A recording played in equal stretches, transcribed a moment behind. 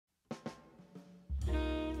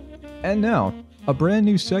And now, a brand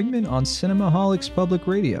new segment on Cinemaholics Public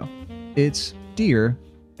Radio. It's Dear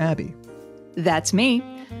Abby. That's me.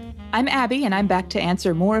 I'm Abby, and I'm back to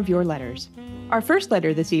answer more of your letters. Our first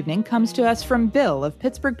letter this evening comes to us from Bill of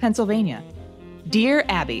Pittsburgh, Pennsylvania. Dear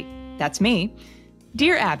Abby, that's me.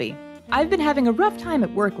 Dear Abby, I've been having a rough time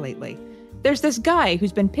at work lately. There's this guy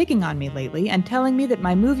who's been picking on me lately and telling me that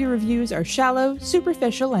my movie reviews are shallow,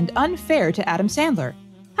 superficial, and unfair to Adam Sandler.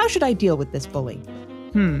 How should I deal with this bully?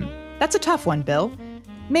 That's a tough one, Bill.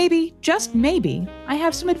 Maybe, just maybe, I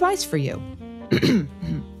have some advice for you.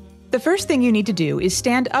 The first thing you need to do is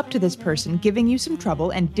stand up to this person giving you some trouble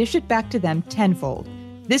and dish it back to them tenfold.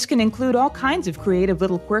 This can include all kinds of creative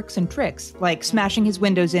little quirks and tricks, like smashing his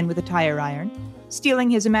windows in with a tire iron, stealing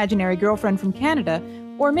his imaginary girlfriend from Canada,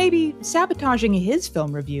 or maybe sabotaging his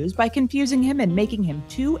film reviews by confusing him and making him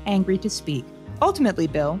too angry to speak. Ultimately,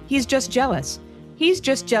 Bill, he's just jealous. He's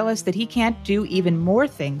just jealous that he can't do even more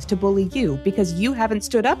things to bully you because you haven't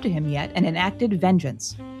stood up to him yet and enacted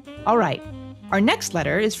vengeance. All right. Our next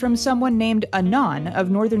letter is from someone named Anon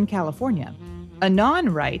of Northern California.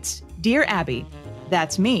 Anon writes, Dear Abby,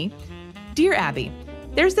 that's me. Dear Abby,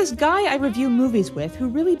 there's this guy I review movies with who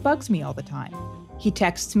really bugs me all the time. He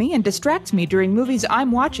texts me and distracts me during movies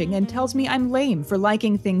I'm watching and tells me I'm lame for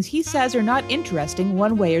liking things he says are not interesting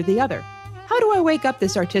one way or the other. How do I wake up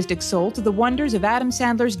this artistic soul to the wonders of Adam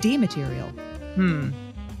Sandler's D material?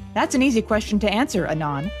 That's an easy question to answer,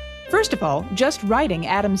 Anon. First of all, just writing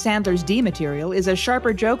Adam Sandler's D material is a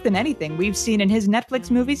sharper joke than anything we've seen in his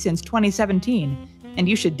Netflix movie since 2017, and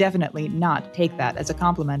you should definitely not take that as a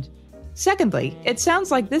compliment. Secondly, it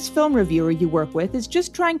sounds like this film reviewer you work with is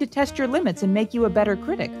just trying to test your limits and make you a better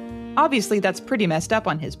critic. Obviously, that's pretty messed up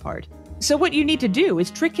on his part. So what you need to do is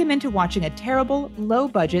trick him into watching a terrible,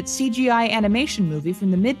 low-budget CGI animation movie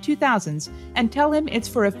from the mid-2000s and tell him it's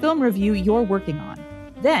for a film review you're working on.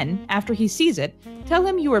 Then, after he sees it, tell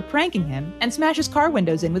him you were pranking him and smash his car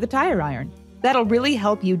windows in with a tire iron. That'll really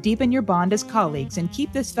help you deepen your bond as colleagues and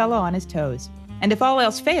keep this fellow on his toes. And if all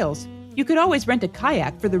else fails, you could always rent a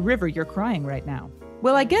kayak for the river you're crying right now.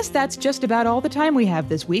 Well, I guess that's just about all the time we have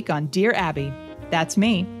this week on Dear Abby. That's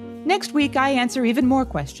me. Next week, I answer even more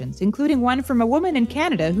questions, including one from a woman in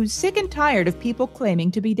Canada who's sick and tired of people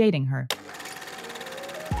claiming to be dating her.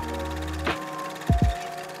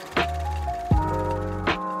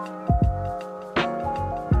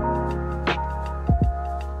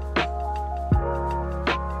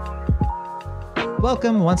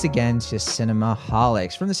 Welcome once again to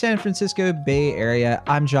Cinemaholics. From the San Francisco Bay Area,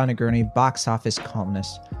 I'm John Negroni, box office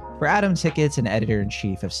columnist for Adam Tickets and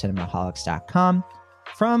editor-in-chief of Cinemaholics.com.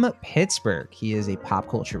 From Pittsburgh, he is a pop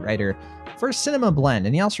culture writer for Cinema Blend,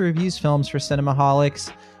 and he also reviews films for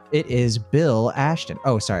Cinemaholics. It is Will Ashton.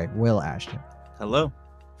 Hello.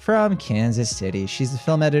 From Kansas City, she's the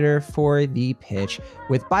film editor for The Pitch.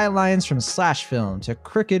 With bylines from Slash Film to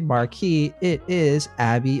Crooked Marquee, it is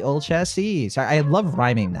Abby Olcese. Sorry, I love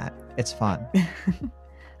rhyming that. It's fun.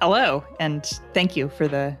 Hello, and thank you for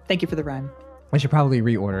the rhyme. I should probably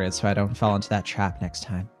reorder it so I don't fall into that trap next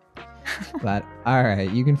time. But all right,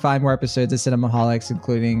 you can find more episodes of Cinemaholics,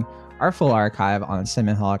 including our full archive on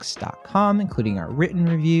cinemaholics.com, including our written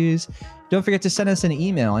reviews. Don't forget to send us an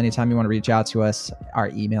email anytime you want to reach out to us. Our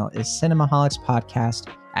email is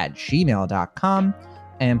cinemaholicspodcast@gmail.com.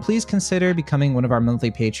 And please consider becoming one of our monthly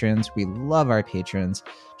patrons. We love our patrons.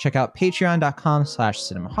 Check out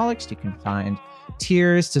patreon.com/cinemaholics. You can find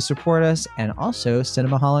tiers to support us and also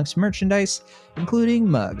Cinemaholics merchandise, including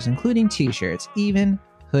mugs, including t-shirts, even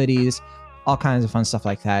hoodies, all kinds of fun stuff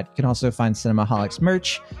like that. You can also find Cinemaholics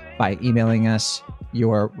merch by emailing us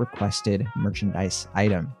your requested merchandise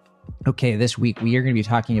item. Okay, this week we are going to be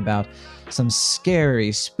talking about some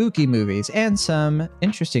scary, spooky movies and some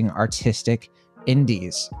interesting artistic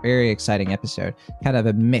indies. Very exciting episode. Kind of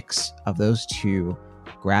a mix of those two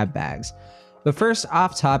grab bags. But first,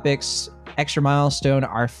 off topics, Extra Milestone,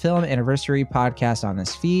 our film anniversary podcast on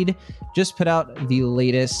this feed, just put out the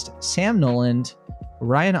latest Sam Noland,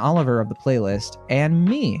 Ryan Oliver of the Playlist, and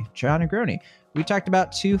me, John Negroni. We talked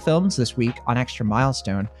about two films this week on Extra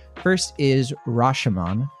Milestone. First is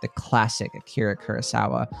Rashomon, the classic Akira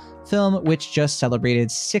Kurosawa film, which just celebrated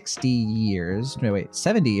 70 years.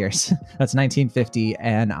 That's 1950,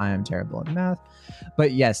 and I am terrible at math.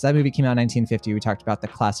 But yes, that movie came out in 1950. We talked about the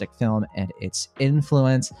classic film and its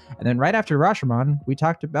influence. And then right after Rashomon, we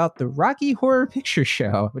talked about the Rocky Horror Picture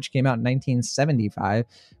Show, which came out in 1975,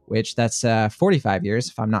 which that's 45 years,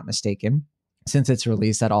 if I'm not mistaken. Since its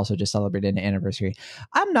release, that also just celebrated an anniversary.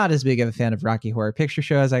 I'm not as big of a fan of Rocky Horror Picture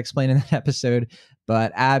Show, as I explained in that episode,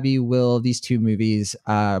 but Abby, Will, these two movies,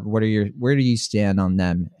 where do you stand on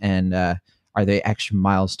them? And are the extra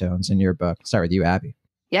milestones in your book? Start with you, Abby.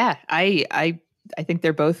 Yeah, I think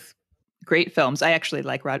they're both great films. I actually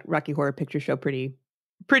like Rocky Horror Picture Show pretty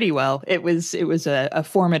well. It was a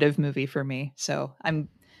formative movie for me, so I'm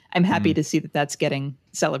happy to see that that's getting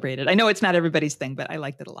celebrated. I know it's not everybody's thing, but I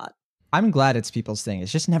liked it a lot. I'm glad it's people's thing.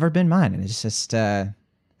 It's just never been mine, and it's just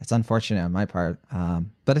it's unfortunate on my part.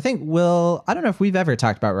 But I think I don't know if we've ever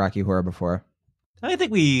talked about Rocky Horror before. I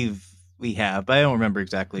think we have, but I don't remember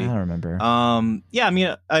exactly. I don't remember. Yeah, I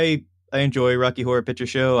mean, I enjoy Rocky Horror Picture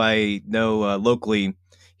Show. I know locally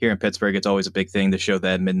here in Pittsburgh, it's always a big thing to show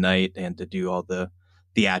that at midnight and to do all the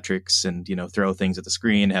theatrics and, throw things at the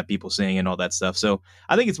screen, have people sing and all that stuff. So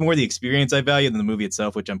I think it's more the experience I value than the movie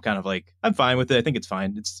itself, which I'm kind of like, I'm fine with it. I think it's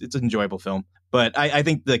fine. It's an enjoyable film. But I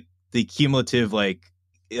think the cumulative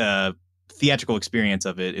theatrical experience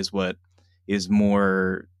of it is what is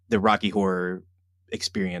more the Rocky Horror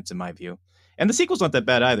experience in my view. And the sequel's not that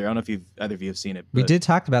bad either. I don't know if either of you have seen it. We did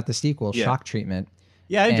talk about the sequel, yeah. Shock Treatment.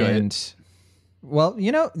 Yeah, I enjoyed it. Well,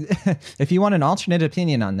 if you want an alternate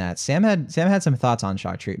opinion on that, Sam had some thoughts on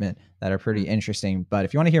Shock Treatment that are pretty interesting. But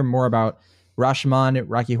if you want to hear more about Rashomon,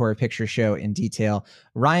 Rocky Horror Picture Show in detail,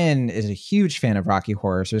 Ryan is a huge fan of Rocky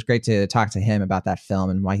Horror, so it was great to talk to him about that film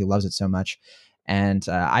and why he loves it so much. And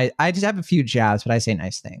I just have a few jabs, but I say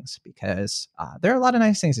nice things because there are a lot of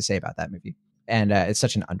nice things to say about that movie. And it's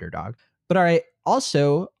such an underdog. But all right,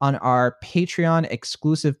 also on our Patreon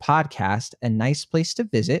exclusive podcast, A Nice Place to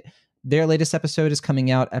Visit, their latest episode is coming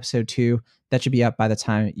out, episode 2. That should be up by the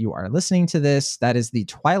time you are listening to this. That is the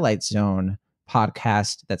Twilight Zone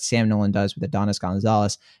podcast that Sam Nolan does with Adonis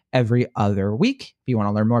Gonzalez every other week. If you want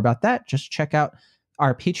to learn more about that, just check out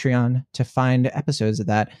our Patreon to find episodes of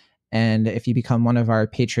that. And if you become one of our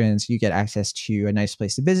patrons, you get access to A Nice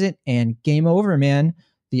Place to Visit and Game Over Man,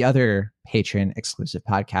 the other patron exclusive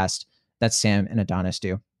podcast that Sam and Adonis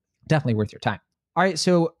do. Definitely worth your time. All right,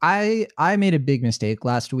 so I made a big mistake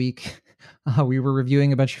last week. We were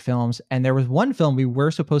reviewing a bunch of films, and there was one film we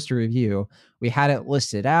were supposed to review. We had it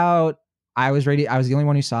listed out. I was ready. I was the only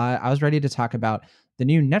one who saw it. I was ready to talk about the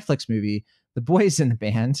new Netflix movie, The Boys in the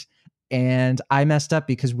Band, and I messed up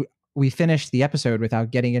because we finished the episode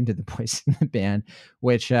without getting into The Boys in the Band,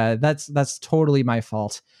 which that's totally my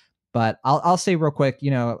fault. But I'll say real quick,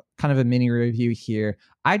 kind of a mini review here.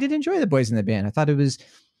 I did enjoy The Boys in the Band. I thought it was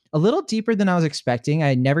a little deeper than I was expecting. I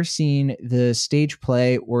had never seen the stage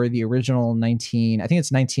play or the original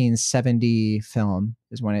 1970 film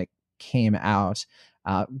is when it came out.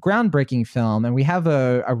 Groundbreaking film. And we have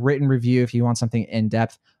a written review if you want something in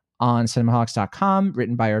depth on cinemaholics.com,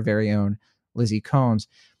 written by our very own Lizzie Combs.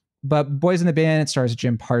 But Boys in the Band, it stars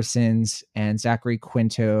Jim Parsons and Zachary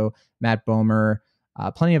Quinto, Matt Bomer,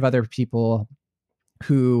 plenty of other people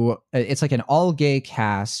who it's like an all gay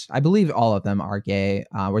cast. I believe all of them are gay,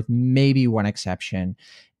 with maybe one exception.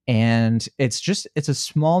 And it's a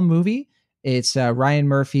small movie. It's Ryan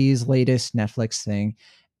Murphy's latest Netflix thing.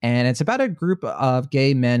 And it's about a group of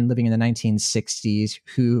gay men living in the 1960s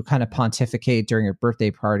who kind of pontificate during a birthday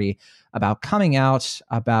party about coming out,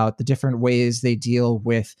 about the different ways they deal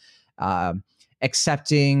with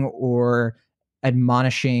accepting or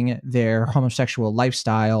admonishing their homosexual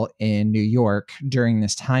lifestyle in New York during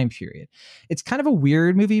this time period. It's kind of a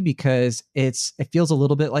weird movie because it feels a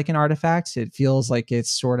little bit like an artifact. It feels like it's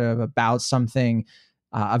sort of about something,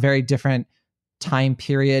 a very different time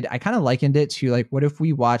period. I kind of likened it to like, what if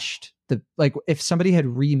we watched if somebody had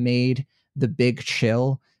remade The Big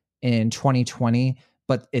Chill in 2020,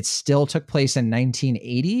 but it still took place in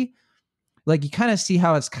 1980? Like, you kind of see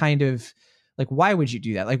how it's kind of like, why would you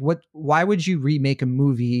do that? Like, why would you remake a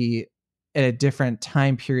movie at a different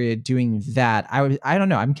time period doing that? I don't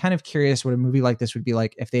know. I'm kind of curious what a movie like this would be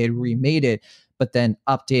like if they had remade it, but then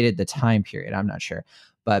updated the time period. I'm not sure,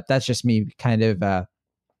 but that's just me kind of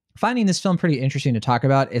finding this film pretty interesting to talk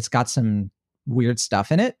about. It's got some weird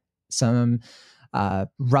stuff in it, some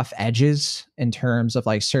rough edges in terms of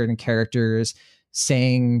like certain characters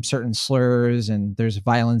saying certain slurs, and there's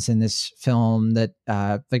violence in this film that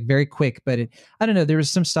like very quick, but I don't know, there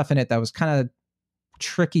was some stuff in it that was kind of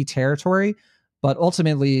tricky territory, but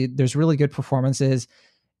ultimately there's really good performances.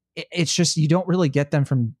 It's just, you don't really get them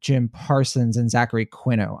from Jim Parsons and Zachary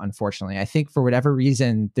Quinto, unfortunately. I think for whatever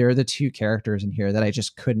reason, they're the two characters in here that I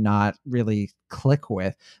just could not really click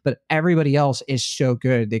with, but everybody else is so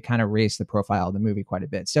good. They kind of raise the profile of the movie quite a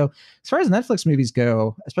bit. So as far as Netflix movies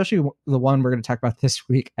go, especially the one we're going to talk about this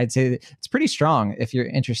week, I'd say that it's pretty strong if you're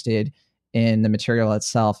interested in the material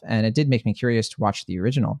itself. And it did make me curious to watch the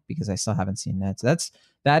original because I still haven't seen that. So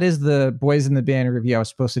that is the Boys in the Band review I was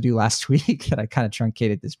supposed to do last week that I kind of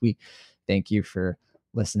truncated this week. Thank you for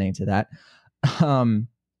listening to that.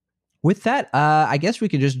 With that, I guess we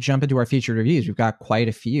could just jump into our featured reviews. We've got quite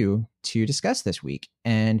a few to discuss this week.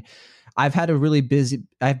 And I've been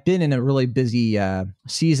in a really busy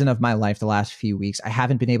season of my life the last few weeks. I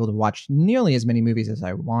haven't been able to watch nearly as many movies as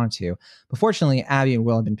I want to. But fortunately, Abby and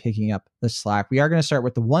Will have been picking up the slack. We are going to start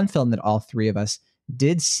with the one film that all three of us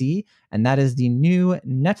did see, and that is the new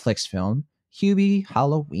Netflix film, Hubie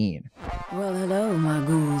Halloween. Well, hello, my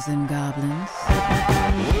ghouls and goblins.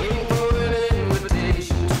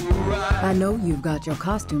 I know you've got your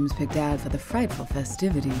costumes picked out for the frightful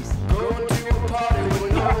festivities.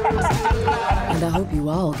 And I hope you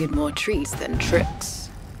all get more treats than tricks.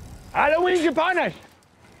 Halloween's upon us!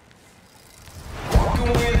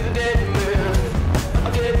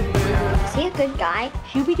 Is he a good guy?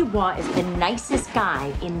 Hubie Dubois is the nicest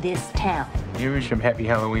guy in this town. Here are some happy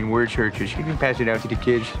Halloween word searches. You can pass it out to the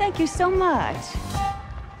kids. Thank you so much.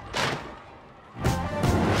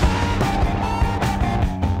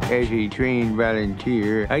 As a trained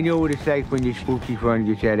volunteer, I know what it's like when the spooky fun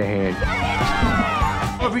gets out of hand.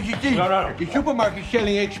 Officer D, the supermarket's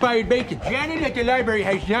selling expired bacon. Janet at the library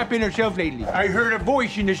has not been herself lately. I heard a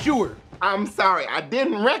voice in the sewer. I'm sorry, I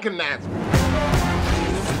didn't recognize him.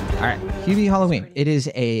 All right, Hubie Halloween. It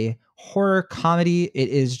is a horror comedy. It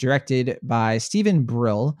is directed by Stephen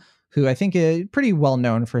Brill, who I think is pretty well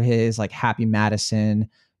known for his like Happy Madison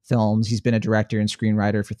films. He's been a director and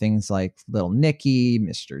screenwriter for things like Little Nicky,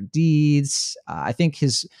 Mr. Deeds. I think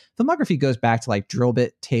his filmography goes back to like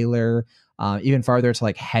Drillbit Taylor, even farther to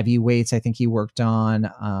like Heavyweights. I think he worked on.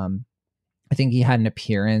 I think he had an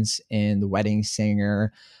appearance in The Wedding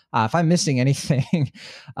Singer. If I'm missing anything,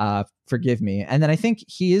 forgive me. And then I think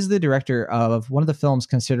he is the director of one of the films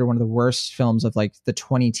considered one of the worst films of like the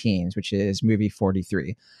 20 teens, which is movie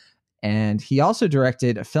 43. And he also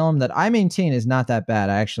directed a film that I maintain is not that bad.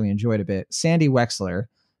 I actually enjoyed a bit. Sandy Wexler,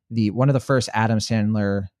 one of the first Adam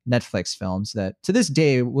Sandler Netflix films that to this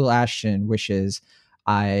day Will Ashton wishes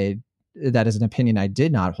that is an opinion I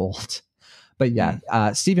did not hold. But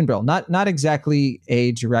yeah, Stephen Brill, not exactly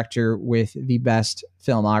a director with the best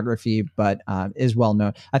filmography, but is well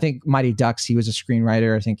known. I think Mighty Ducks, he was a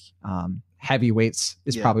screenwriter. I think Heavyweights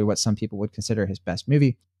is probably what some people would consider his best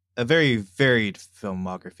movie. A very varied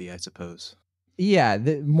filmography, I suppose. Yeah,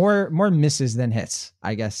 more misses than hits,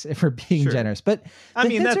 I guess, if we're being generous. But I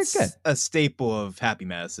mean, that's a staple of Happy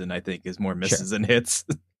Madison, I think, is more misses than hits.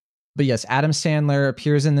 But yes, Adam Sandler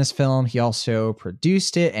appears in this film. He also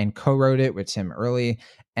produced it and co-wrote it with Tim Early.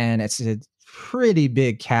 And it's a pretty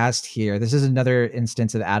big cast here. This is another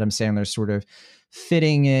instance of Adam Sandler sort of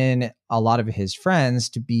fitting in a lot of his friends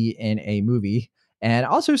to be in a movie. And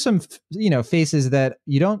also some, faces that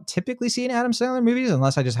you don't typically see in Adam Sandler movies,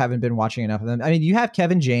 unless I just haven't been watching enough of them. I mean, you have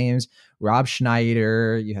Kevin James, Rob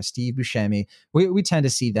Schneider, you have Steve Buscemi. We tend to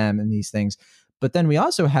see them in these things. But then we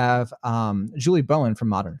also have Julie Bowen from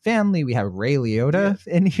Modern Family. We have Ray Liotta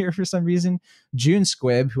in here for some reason. June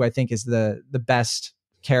Squibb, who I think is the best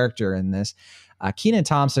character in this. Kenan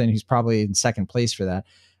Thompson, who's probably in second place for that.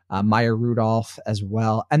 Maya Rudolph as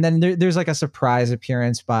well. And then there's like a surprise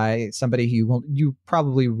appearance by somebody who you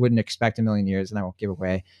probably wouldn't expect in a million years, and I won't give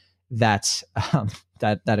away that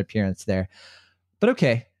appearance there. But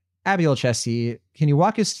okay, Abby Olcese, can you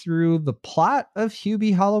walk us through the plot of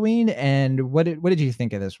Hubie Halloween and what did you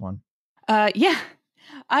think of this one? Yeah,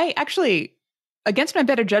 I actually, against my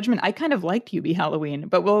better judgment, I kind of liked Hubie Halloween,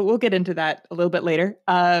 but we'll get into that a little bit later.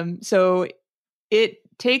 So it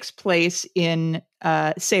takes place in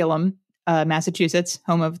Salem, Massachusetts,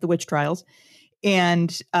 home of the witch trials.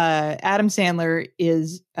 And Adam Sandler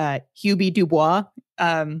is Hubie Dubois,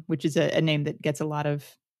 which is a name that gets a lot of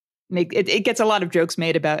it gets a lot of jokes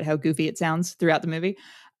made about how goofy it sounds throughout the movie.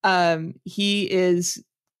 He is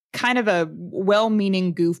kind of a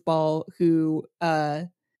well-meaning goofball who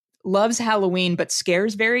loves Halloween but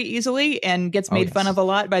scares very easily and gets made fun of a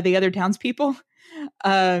lot by the other townspeople.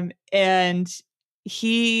 And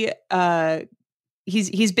he's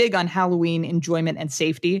big on Halloween enjoyment and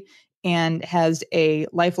safety, and has a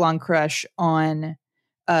lifelong crush on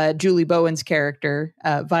Julie Bowen's character,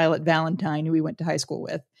 Violet Valentine, who he went to high school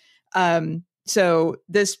with. So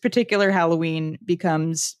this particular Halloween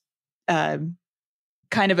becomes kind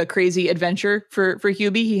of a crazy adventure for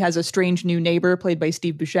Hubie. He has a strange new neighbor played by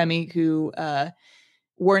Steve Buscemi who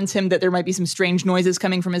warns him that there might be some strange noises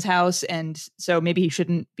coming from his house. And so maybe he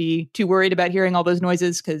shouldn't be too worried about hearing all those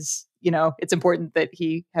noises because, it's important that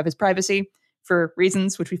he have his privacy for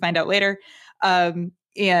reasons, which we find out later.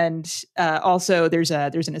 And also there's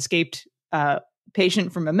an escaped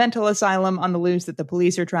patient from a mental asylum on the loose that the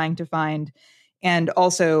police are trying to find. And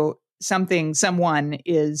also someone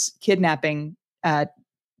is kidnapping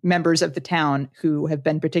members of the town who have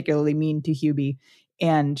been particularly mean to Hubie,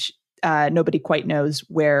 and nobody quite knows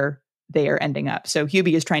where they are ending up. So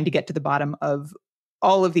Hubie is trying to get to the bottom of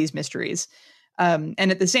all of these mysteries. And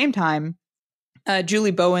at the same time,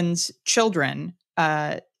 Julie Bowen's children,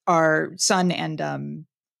 our son and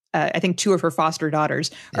I think two of her foster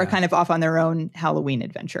daughters, are kind of off on their own Halloween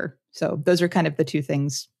adventure. So those are kind of the two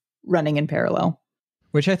things running in parallel.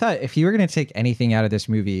 Which I thought, if you were going to take anything out of this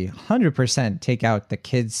movie, 100% take out the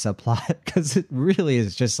kids subplot, because it really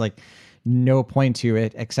is just like no point to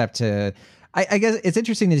it except to, I guess it's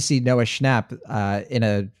interesting to see Noah Schnapp in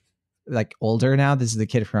a, like, older now. This is the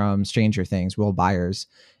kid from Stranger Things, Will Byers,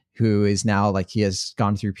 who is now, like, he has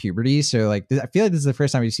gone through puberty. So, like, I feel like this is the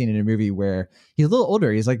first time we've seen in a movie where he's a little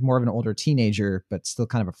older. He's like more of an older teenager, but still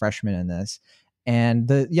kind of a freshman in this. And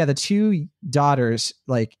the two daughters,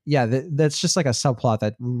 like, that's just like a subplot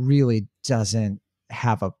that really doesn't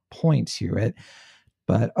have a point to it.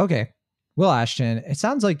 But okay, Will Ashton, it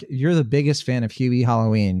sounds like you're the biggest fan of Hubie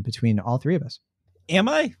Halloween between all three of us. Am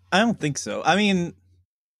I? I don't think so. I mean,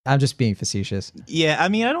 I'm just being facetious. Yeah, I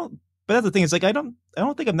mean, I don't. But that's the thing. It's like I don't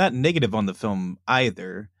think I'm that negative on the film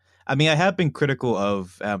either. I mean, I have been critical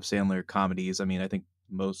of Adam Sandler comedies. I mean, I think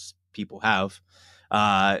most people have.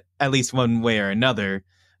 At least one way or another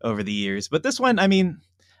over the years. But this one, I mean,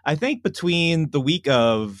 I think between The Week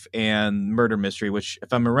Of and Murder Mystery, which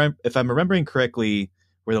if I'm remembering correctly,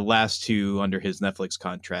 were the last two under his Netflix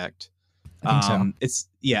contract. I think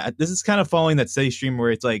so. This is kind of following that steady stream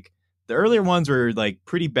where it's like the earlier ones were like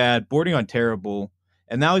pretty bad, bordering on terrible,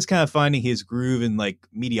 and now he's kind of finding his groove in like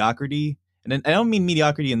mediocrity. And then, I don't mean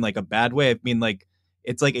mediocrity in like a bad way. I mean like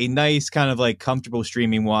it's like a nice kind of like comfortable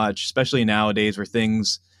streaming watch, especially nowadays where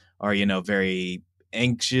things are, you know, very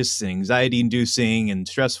anxious and anxiety inducing and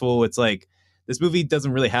stressful. It's like this movie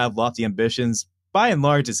doesn't really have lofty ambitions. By and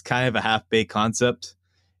large, it's kind of a half-baked concept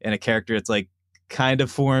and a character that's like kind of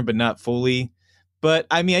formed, but not fully. But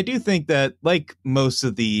I mean, I do think that like most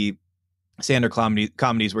of the Sandler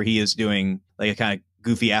comedies where he is doing like a kind of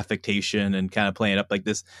goofy affectation and kind of playing it up like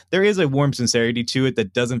this, there is a warm sincerity to it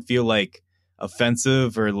that doesn't feel like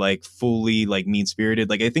offensive or like fully like mean-spirited.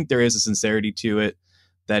 Like I think there is a sincerity to it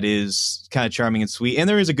that is kind of charming and sweet, and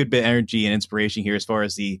there is a good bit of energy and inspiration here as far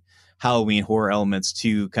as the Halloween horror elements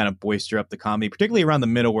to kind of bolster up the comedy, particularly around the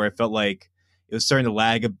middle where it felt like it was starting to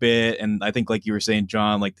lag a bit. And I think like you were saying,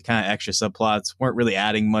 John, like the kind of extra subplots weren't really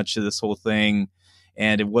adding much to this whole thing,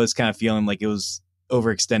 and it was kind of feeling like it was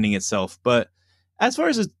overextending itself. But as far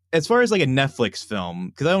as like a Netflix film,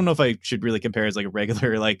 because I don't know if I should really compare it as like a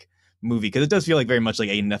regular like movie, because it does feel like very much like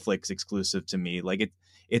a Netflix exclusive to me. Like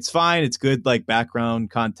it's fine, it's good like background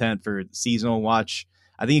content for seasonal watch.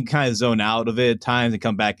 I think you can kind of zone out of it at times and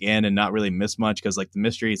come back in and not really miss much, because like the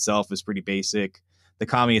mystery itself is pretty basic, the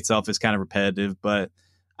comedy itself is kind of repetitive, but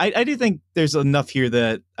I do think there's enough here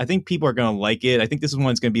that I think people are going to like it. I think this is one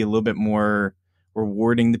that's going to be a little bit more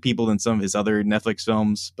rewarding to people than some of his other Netflix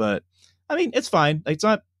films, but I mean, it's fine. Like, it's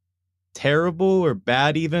not terrible or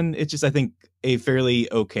bad even. It's just, I think, a fairly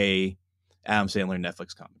okay Adam Sandler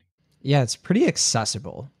Netflix comedy. Yeah, it's pretty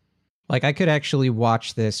accessible. Like, I could actually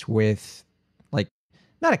watch this with, like,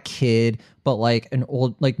 not a kid, but like an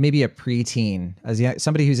old, like maybe a preteen,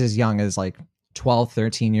 somebody who's as young as like 12,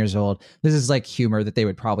 13 years old. This is like humor that they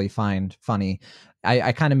would probably find funny.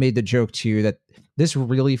 I kind of made the joke too that this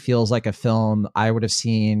really feels like a film I would have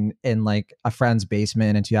seen in like a friend's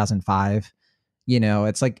basement in 2005. You know,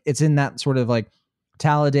 it's like, it's in that sort of like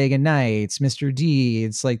Talladega Nights, Mr. D.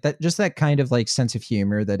 It's like that, just that kind of like sense of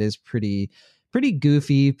humor that is pretty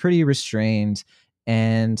goofy, pretty restrained.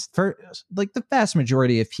 And for like the vast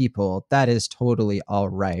majority of people, that is totally all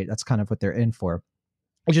right. That's kind of what they're in for.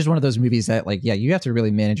 It's just one of those movies that, like, yeah, you have to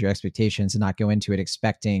really manage your expectations and not go into it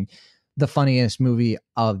expecting the funniest movie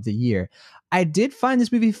of the year. I did find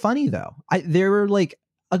this movie funny, though. There were like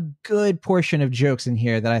a good portion of jokes in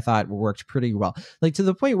here that I thought worked pretty well, like to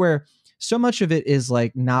the point where so much of it is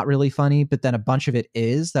like not really funny, but then a bunch of it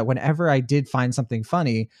is, that whenever I did find something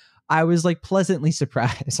funny, I was like pleasantly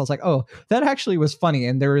surprised. I was like, oh, that actually was funny.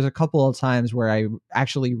 And there was a couple of times where I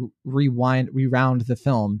actually rewound the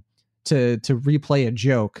film to replay a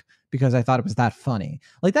joke because I thought it was that funny.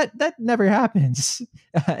 Like that never happens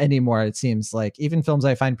anymore. It seems like even films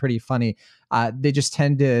I find pretty funny, they just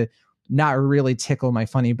tend to not really tickle my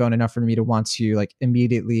funny bone enough for me to want to like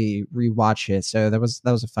immediately rewatch it. So that was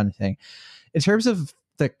a fun thing. In terms of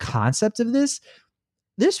the concept of this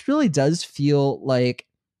really does feel like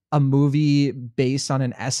a movie based on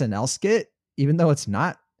an SNL skit, even though it's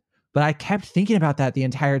not. But I kept thinking about that the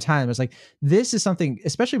entire time. I was like, this is something,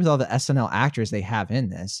 especially with all the SNL actors they have in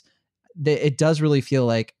this, it does really feel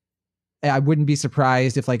like I wouldn't be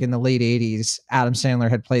surprised if like in the late 80s, Adam Sandler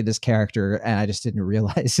had played this character and I just didn't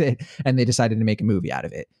realize it. And they decided to make a movie out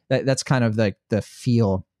of it. That's kind of like the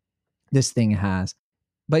feel this thing has.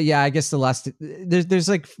 But yeah, I guess there's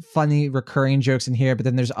like funny recurring jokes in here, but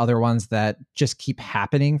then there's other ones that just keep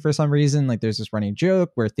happening for some reason. Like there's this running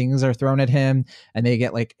joke where things are thrown at him and they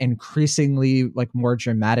get like increasingly like more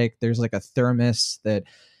dramatic. There's like a thermos that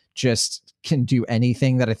just can do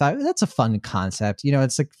anything that I thought that's a fun concept. You know,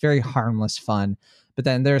 it's like very harmless fun. But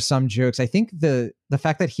then there are some jokes. I think the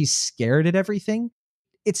fact that he's scared at everything,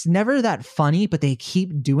 it's never that funny, but they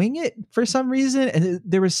keep doing it for some reason. And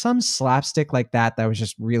there was some slapstick like that was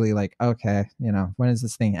just really like, okay, you know, when does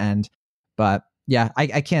this thing end? But yeah,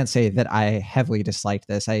 I can't say that I heavily disliked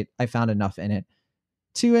this. I found enough in it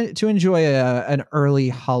to enjoy an early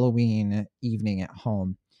Halloween evening at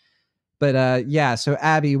home. But yeah, so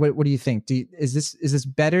Abby, what do you think? Is this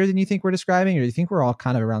better than you think we're describing, or do you think we're all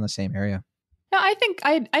kind of around the same area? No, I think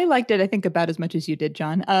I liked it. I think about as much as you did,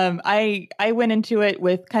 John. I went into it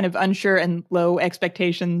with kind of unsure and low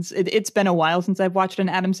expectations. It's been a while since I've watched an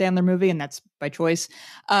Adam Sandler movie, and that's by choice.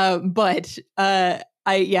 But I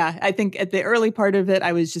think at the early part of it,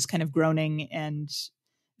 I was just kind of groaning and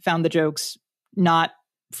found the jokes not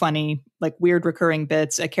funny, like weird recurring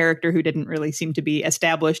bits, a character who didn't really seem to be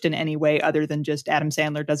established in any way other than just Adam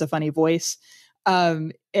Sandler does a funny voice.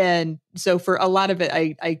 And so for a lot of it,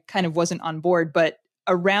 I kind of wasn't on board, but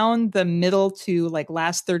around the middle to like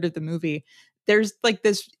last third of the movie, there's like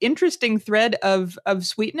this interesting thread of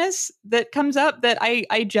sweetness that comes up that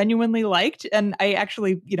I genuinely liked. And I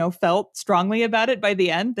actually, you know, felt strongly about it by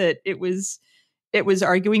the end, that it was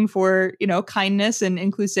arguing for, you know, kindness and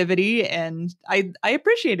inclusivity. And I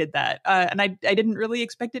appreciated that. And I didn't really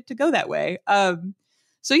expect it to go that way.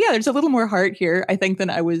 So yeah, there's a little more heart here, I think,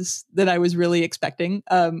 than I was really expecting.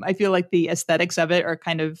 I feel like the aesthetics of it are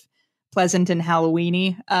kind of pleasant and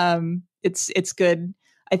Halloweeny. It's good.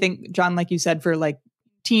 I think, John, like you said, for like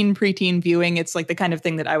preteen viewing, it's like the kind of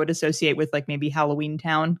thing that I would associate with like maybe Halloween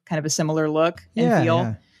Town, kind of a similar look and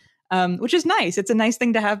feel, which is nice. It's a nice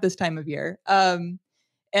thing to have this time of year. And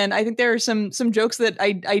I think there are some jokes that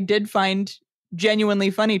I did find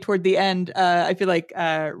genuinely funny toward the end. I feel like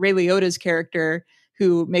Ray Liotta's character,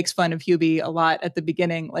 who makes fun of Hubie a lot at the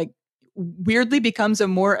beginning, like weirdly becomes a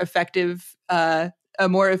more effective foil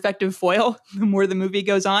the more the movie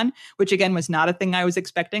goes on, which again was not a thing I was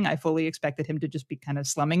expecting. I fully expected him to just be kind of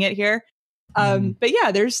slumming it here. But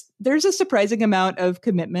yeah, there's a surprising amount of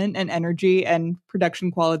commitment and energy and production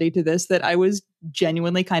quality to this that I was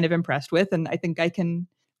genuinely kind of impressed with. And I think I can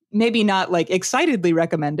maybe not like excitedly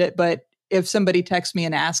recommend it, but if somebody texts me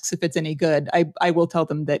and asks if it's any good, I will tell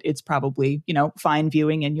them that it's probably, you know, fine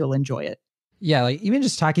viewing and you'll enjoy it. Yeah, like even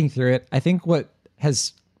just talking through it, I think what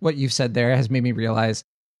you've said there has made me realize,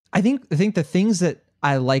 I think the things that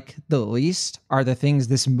I like the least are the things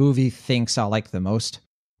this movie thinks I'll like the most.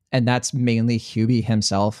 And that's mainly Hubie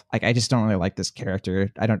himself. Like, I just don't really like this character.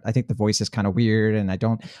 I think the voice is kind of weird. And I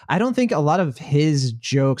don't think a lot of his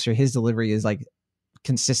jokes or his delivery is like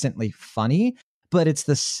consistently funny. But it's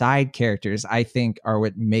the side characters I think are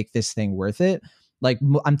what make this thing worth it. Like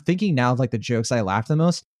I'm thinking now of like the jokes I laughed the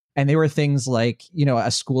most, and they were things like, you know,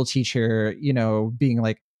 a school teacher, you know, being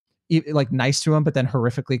like nice to him, but then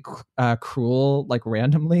horrifically cruel, like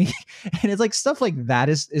randomly. And it's like stuff like that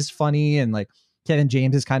is funny. And like Kevin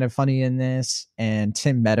James is kind of funny in this, and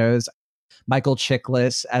Tim Meadows, Michael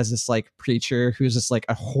Chiklis as this like preacher who's just like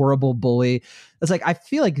a horrible bully. It's like I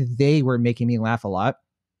feel like they were making me laugh a lot.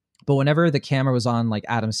 But whenever the camera was on like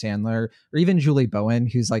Adam Sandler or even Julie Bowen,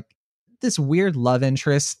 who's like this weird love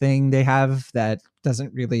interest thing they have that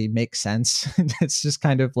doesn't really make sense. It's just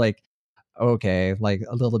kind of like, okay, like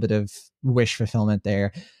a little bit of wish fulfillment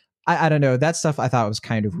there. I don't know. That stuff I thought was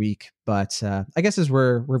kind of weak. But I guess as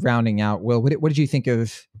we're rounding out, Will, what did you think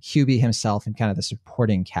of Hubie himself and kind of the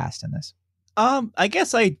supporting cast in this? I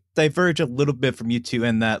guess I diverge a little bit from you two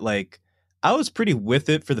in that, like, I was pretty with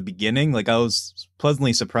it for the beginning. Like, I was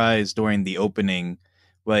pleasantly surprised during the opening.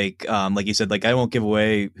 Like you said, like, I won't give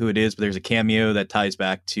away who it is, but there's a cameo that ties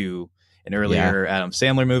back to an earlier Adam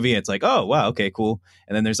Sandler movie. It's like, oh, wow, okay, cool.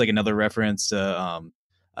 And then there's like another reference to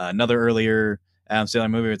another earlier Adam Sandler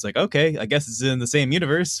movie. Where it's like, okay, I guess it's in the same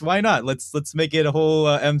universe. Why not? Let's make it a whole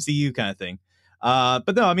MCU kind of thing.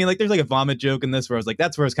 But no, I mean, like, there's like a vomit joke in this where I was like,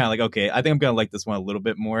 that's where it's kind of like, okay, I think I'm gonna like this one a little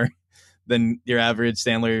bit more than your average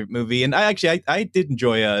Sandler movie. And I did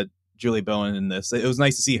enjoy Julie Bowen in this. It was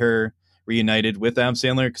nice to see her reunited with Adam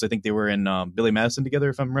Sandler, because I think they were in Billy Madison together,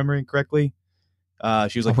 if I'm remembering correctly.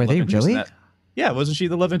 She was like, were they really? Yeah, wasn't she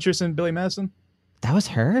the love interest in Billy Madison? That was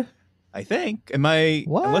her? I think. Am I?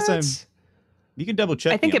 What? Unless You can double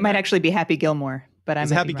check. I think it might actually be Happy Gilmore, but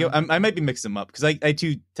I might be mixing them up because I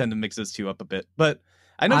too tend to mix those two up a bit. But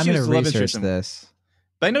I know I'm she was going to love research interest this.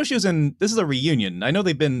 But I know she was in. This is a reunion. I know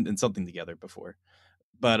they've been in something together before.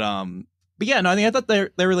 But yeah, no, I mean, I thought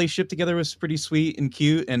their relationship together was pretty sweet and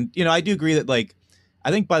cute. And I do agree that like, I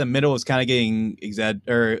think by the middle it's kind of getting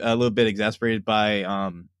a little bit exasperated by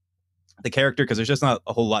the character because there's just not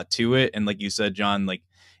a whole lot to it. And like you said, John, like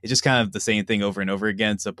it's just kind of the same thing over and over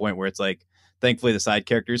again. To the point where it's like, thankfully the side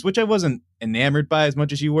characters, which I wasn't enamored by as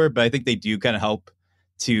much as you were, but I think they do kind of help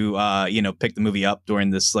to pick the movie up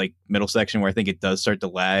during this like middle section where I think it does start to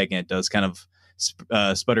lag and it does kind of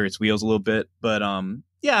sputter its wheels a little bit. But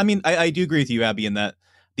yeah, I mean, I do agree with you, Abby, in that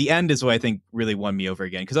the end is what I think really won me over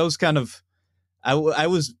again because I was kind of I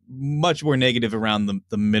was much more negative around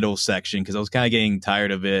the middle section because I was kind of getting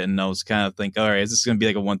tired of it and I was kind of thinking, all right, is this going to be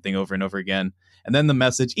like a one thing over and over again? And then the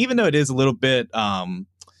message, even though it is a little bit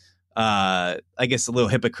I guess a little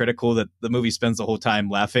hypocritical that the movie spends the whole time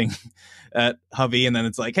laughing at hubby and then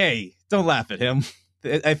it's like, hey, don't laugh at him.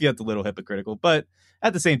 I feel it's a little hypocritical, but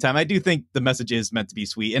at the same time, I do think the message is meant to be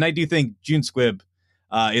sweet. And I do think June Squibb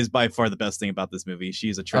is by far the best thing about this movie.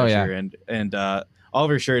 She's a treasure and all of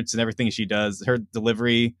her shirts and everything she does, her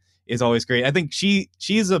delivery is always great. I think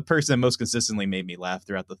she's a person that most consistently made me laugh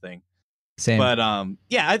throughout the thing. Same. But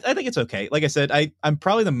yeah, I think it's okay. Like I said, I'm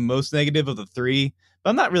probably the most negative of the three, but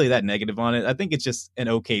I'm not really that negative on it. I think it's just an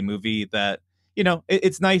okay movie that,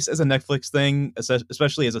 it's nice as a Netflix thing,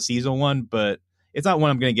 especially as a seasonal one, but it's not one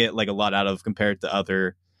I'm going to get like a lot out of compared to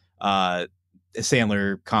other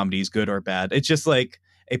Sandler comedies, good or bad. It's just like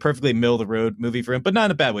a perfectly middle of the road movie for him, but not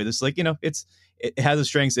in a bad way. This like, it has its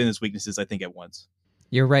strengths and its weaknesses, I think, at once.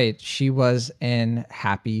 You're right. She was in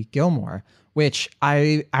Happy Gilmore, which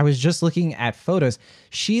I was just looking at photos.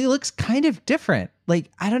 She looks kind of different. Like,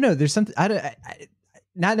 I don't know. There's something,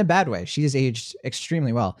 not in a bad way. She has aged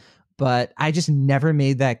extremely well, but I just never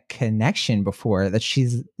made that connection before that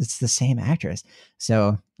it's the same actress.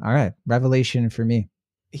 So, all right. Revelation for me.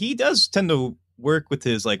 He does tend to work with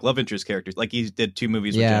his like love interest characters. Like he did 2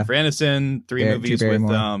 movies with Jennifer Aniston, 3 movies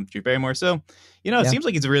with Drew Barrymore. So, it seems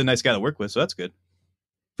like he's a really nice guy to work with. So that's good.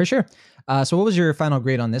 For sure. So what was your final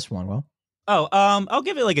grade on this one, Will? Oh, I'll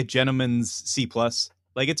give it like a gentleman's C+.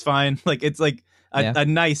 Like it's fine. Like it's like a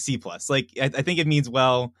nice C+. Like I think it means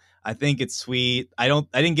well. I think it's sweet. I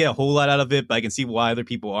didn't get a whole lot out of it, but I can see why other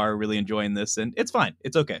people are really enjoying this, and it's fine.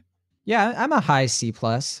 It's okay. Yeah, I'm a high C+.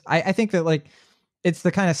 I think that like it's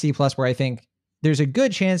the kind of C+ where I think there's a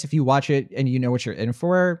good chance if you watch it and you know what you're in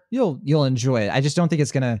for, you'll enjoy it. I just don't think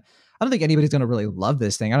I don't think anybody's going to really love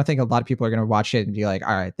this thing. I don't think a lot of people are going to watch it and be like,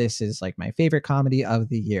 all right, this is like my favorite comedy of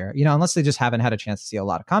the year, unless they just haven't had a chance to see a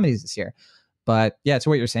lot of comedies this year. But yeah, to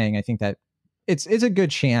what you're saying, I think that it's a good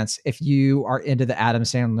chance if you are into the Adam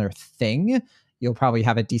Sandler thing, you'll probably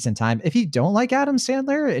have a decent time. If you don't like Adam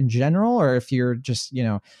Sandler in general, or if you're just,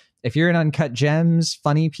 if you're an Uncut Gems,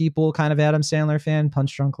 funny people kind of Adam Sandler fan,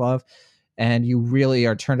 Punch Drunk Love, and you really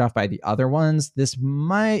are turned off by the other ones, this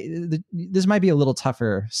might be a little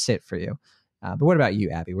tougher sit for you. But what about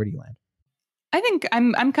you, Abby? Where do you land? I think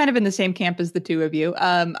I'm kind of in the same camp as the two of you.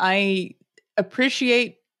 I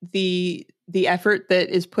appreciate the effort that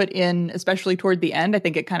is put in, especially toward the end. I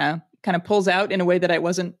think it kind of pulls out in a way that I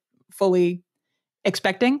wasn't fully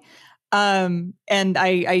expecting. And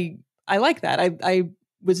I like that. I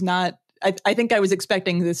was not. I think I was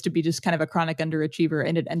expecting this to be just kind of a chronic underachiever,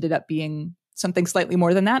 and it ended up being something slightly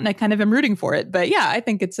more than that. And I kind of am rooting for it. But yeah, I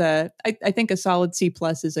think I think a solid C+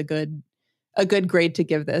 is a good grade to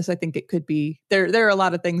give this. I think it could be there are a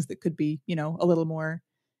lot of things that could be, a little more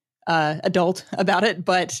adult about it.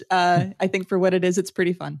 But I think for what it is, it's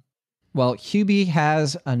pretty fun. Well, Hubie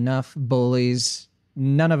has enough bullies.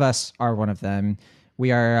 None of us are one of them.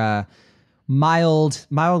 We are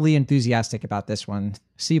mildly enthusiastic about this one.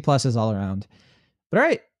 C+ is all around. But all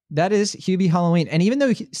right, that is Hubie Halloween. And even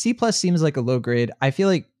though C+ seems like a low grade, I feel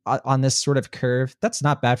like on this sort of curve, that's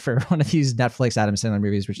not bad for one of these Netflix Adam Sandler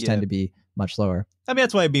movies, which tend to be much lower. I mean,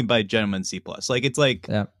 that's what I mean by gentleman C+. Like it's like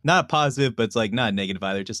not positive, but it's like not negative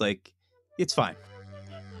either. Just like it's fine.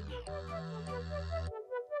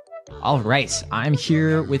 All right, I'm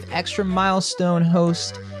here with extra milestone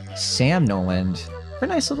host Sam Noland for a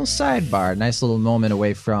nice little sidebar, nice little moment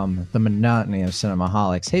away from the monotony of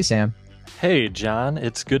Cinemaholics. Hey, Sam. Hey, John.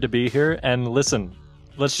 It's good to be here. And listen,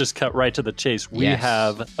 let's just cut right to the chase. We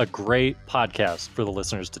have a great podcast for the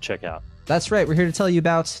listeners to check out. That's right. We're here to tell you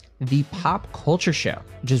about The Pop Culture Show,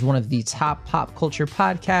 which is one of the top pop culture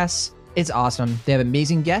podcasts. It's awesome. They have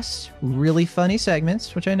amazing guests, really funny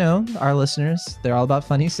segments, which I know our listeners, they're all about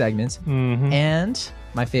funny segments. Mm-hmm. And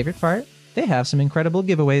my favorite part, they have some incredible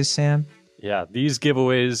giveaways, Sam. Yeah, these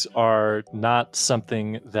giveaways are not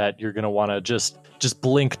something that you're going to want to just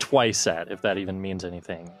blink twice at, if that even means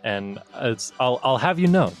anything. And I'll have you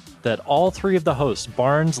know that all three of the hosts,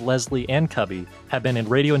 Barnes, Leslie, and Cubby, have been in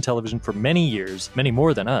radio and television for many years, many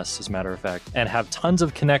more than us, as a matter of fact, and have tons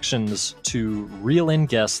of connections to reel-in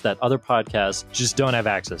guests that other podcasts just don't have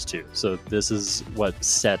access to. So this is what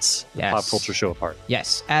sets the Pop Culture Show apart.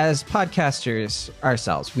 Yes, as podcasters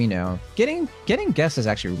ourselves, we know getting guests is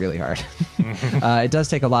actually really hard. It does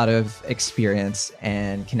take a lot of experience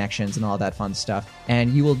and connections and all that fun stuff.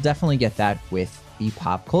 And you will definitely get that with the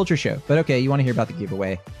Pop Culture Show. But okay, you want to hear about the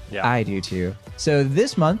giveaway? Yeah. I do too. So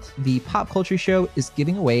this month, the Pop Culture Show is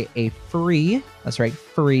giving away a free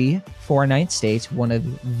 4-night stay to one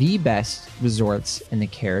of the best resorts in the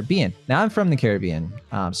Caribbean. Now, I'm from the Caribbean,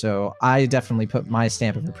 so I definitely put my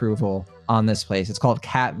stamp of approval on this place. It's called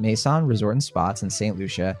Cat Maison Resort and Spas in St.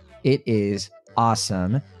 Lucia. It is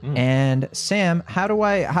awesome. And Sam, how do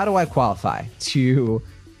I qualify to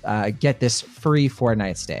get this free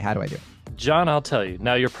 4-night stay? How do I do it? John, I'll tell you.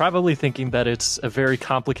 Now, you're probably thinking that it's a very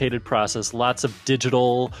complicated process, lots of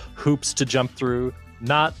digital hoops to jump through.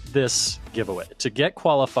 Not this giveaway. To get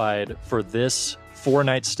qualified for this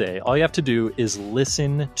 4-night stay, all you have to do is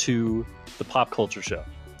listen to the Pop Culture Show.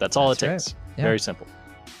 That's all it takes. Right. Yeah. Very simple.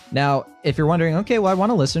 Now, if you're wondering, okay, well, I want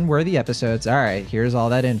to listen. Where are the episodes? All right, here's all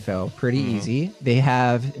that info. Pretty easy. They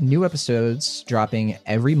have new episodes dropping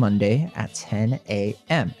every Monday at 10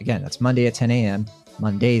 a.m. Again, that's Monday at 10 a.m.,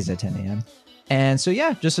 Mondays at 10 a.m. And so,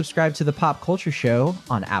 yeah, just subscribe to the Pop Culture Show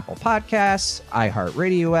on Apple Podcasts,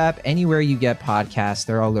 iHeartRadio app, anywhere you get podcasts.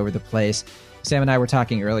 They're all over the place. Sam and I were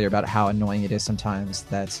talking earlier about how annoying it is sometimes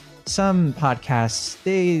that some podcasts,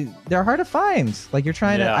 they're hard to find. Like you're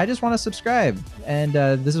trying to, I just want to subscribe. And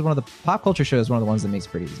this is one of the Pop Culture Shows, one of the ones that makes it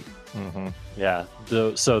pretty easy. Yeah.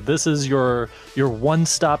 So this is your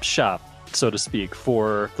one-stop shop, so to speak,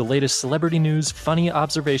 for the latest celebrity news, funny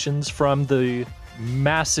observations from the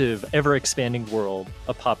massive, ever-expanding world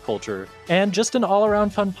of pop culture, and just an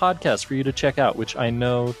all-around fun podcast for you to check out, which I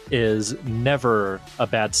know is never a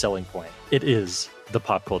bad selling point. It is the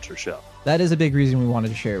Pop Culture Show. That is a big reason we wanted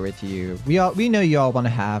to share it with you. We know you all want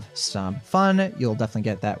to have some fun. You'll definitely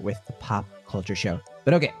get that with the Pop Culture Show.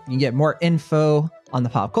 But okay, you can get more info on the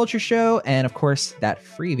Pop Culture Show and, of course, that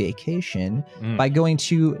free vacation by going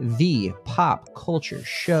to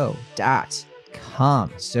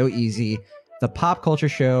thepopcultureshow.com. So easy.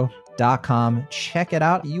 thepopcultureshow.com. Check it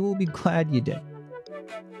out. You will be glad you did.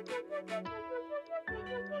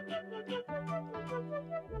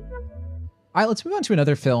 All right, let's move on to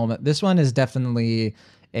another film. This one is definitely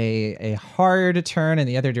a hard turn in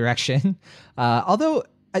the other direction. So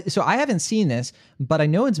I haven't seen this, but I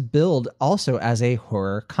know it's billed also as a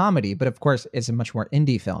horror comedy, but of course it's a much more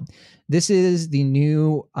indie film. This is the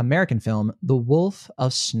new American film, The Wolf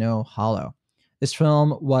of Snow Hollow. This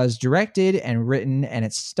film was directed and written, and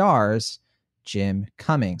it stars Jim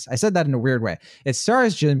Cummings. I said that in a weird way. It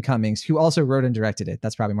stars Jim Cummings, who also wrote and directed it.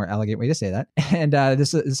 That's probably a more elegant way to say that. And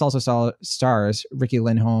this also stars Ricky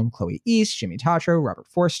Lindholm, Chloe East, Jimmy Tatro, Robert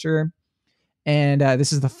Forster. And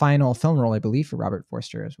this is the final film role, I believe, for Robert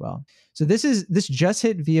Forster as well. So this just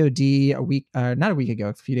hit VOD not a week ago,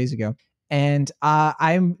 a few days ago. And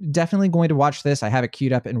I'm definitely going to watch this. I have it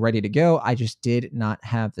queued up and ready to go. I just did not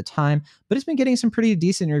have the time, but it's been getting some pretty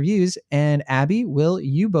decent reviews. And Abby, Will,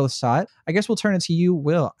 you both saw it. I guess we'll turn it to you,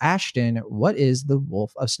 Will. Ashton, what is The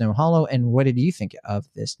Wolf of Snow Hollow, and what did you think of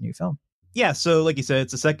this new film? Yeah, so like you said,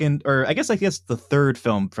 it's the second, or I guess the third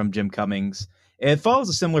film from Jim Cummings. It follows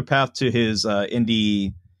a similar path to his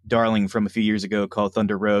indie darling from a few years ago called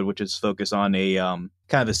Thunder Road, which is focused on a kind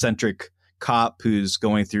of eccentric cop who's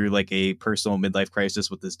going through like a personal midlife crisis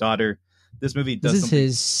with his daughter. This movie does This is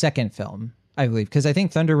his second film, I believe, because I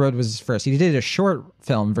think Thunder Road was his first. He did a short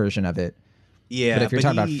film version of it. Yeah, but if you're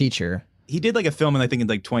talking about feature, he did like a film, and I think in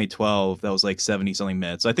like 2012 that was like 70 something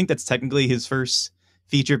minutes. So I think that's technically his first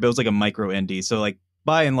feature, but it was like a micro indie. So like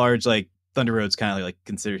by and large, like Thunder Road's kind of like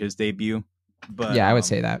considered his debut. But yeah, I would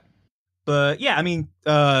say that. But yeah, I mean,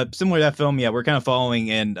 similar to that film, yeah, we're kind of following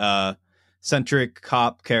an eccentric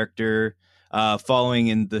cop character, following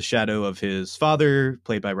in the shadow of his father,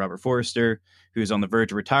 played by Robert Forster, who's on the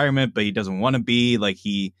verge of retirement, but he doesn't want to be. Like,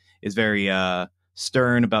 he is very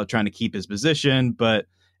stern about trying to keep his position. But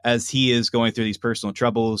as he is going through these personal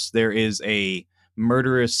troubles, there is a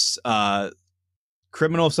murderous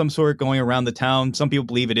criminal of some sort going around the town. Some people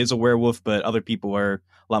believe it is a werewolf, but other people are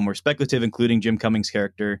a lot more speculative, including Jim Cummings'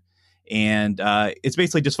 character. And it's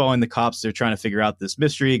basically just following the cops. They're trying to figure out this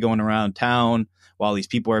mystery going around town while these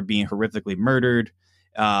people are being horrifically murdered.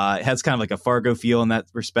 It has kind of like a Fargo feel in that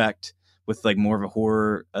respect. with like more of a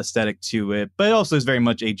horror aesthetic to it, but it also is very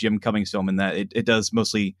much a Jim Cummings film in that it does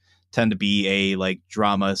mostly tend to be a like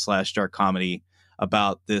drama / dark comedy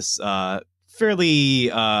about this fairly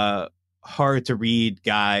hard to read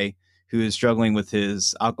guy who is struggling with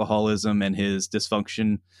his alcoholism and his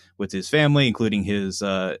dysfunction with his family, including his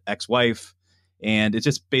ex-wife. And it's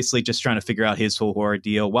just basically just trying to figure out his whole horror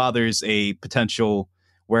deal while there's a potential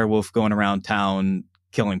werewolf going around town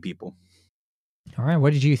killing people. All right.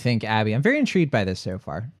 What did you think, Abby? I'm very intrigued by this so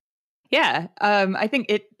far. Yeah. I think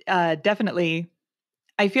it definitely,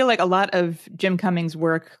 I feel like a lot of Jim Cummings'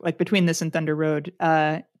 work, like between this and Thunder Road,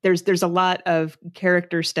 there's a lot of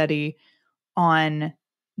character study on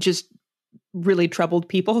just really troubled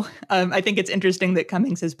people. I think it's interesting that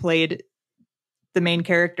Cummings has played the main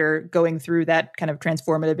character going through that kind of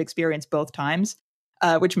transformative experience both times,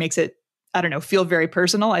 which makes it, I don't know, feel very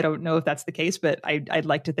personal. I don't know if that's the case, but I'd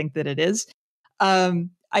like to think that it is.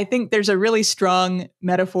 I think there's a really strong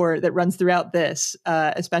metaphor that runs throughout this,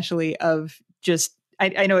 especially of just,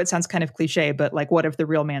 I know it sounds kind of cliche, but like, what if the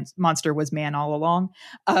real monster was man all along?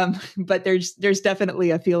 But there's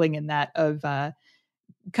definitely a feeling in that of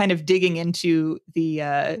kind of digging into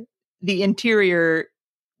the interior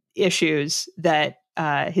issues that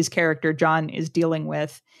his character John is dealing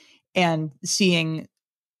with, and seeing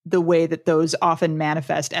the way that those often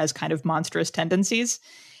manifest as kind of monstrous tendencies.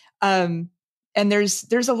 And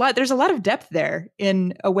there's a lot of depth there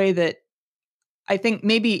in a way that I think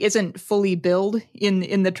maybe isn't fully billed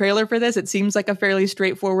in the trailer for this. It seems like a fairly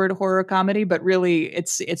straightforward horror comedy, but really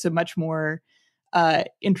it's a much more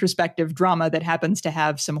introspective drama that happens to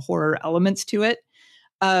have some horror elements to it.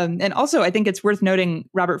 And also, I think it's worth noting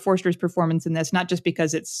Robert Forster's performance in this, not just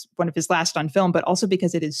because it's one of his last on film, but also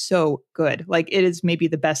because it is so good. Like, it is maybe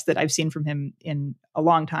the best that I've seen from him in a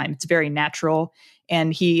long time. It's very natural,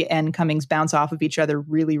 and he and Cummings bounce off of each other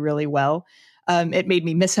really, really well. It made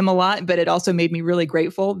me miss him a lot, but it also made me really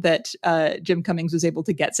grateful that Jim Cummings was able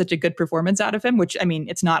to get such a good performance out of him, which, I mean,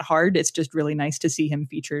 it's not hard. It's just really nice to see him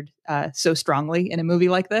featured so strongly in a movie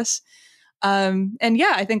like this. And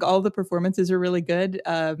yeah, I think all the performances are really good.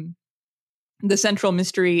 The central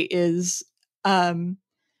mystery is, I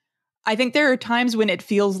think there are times when it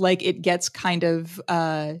feels like it gets kind of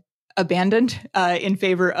abandoned in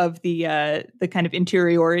favor of the kind of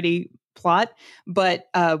interiority plot. But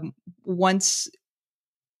once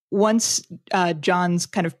John's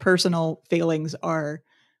kind of personal failings are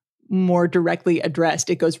more directly addressed,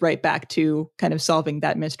 it goes right back to kind of solving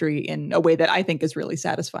that mystery in a way that I think is really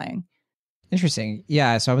satisfying. Interesting.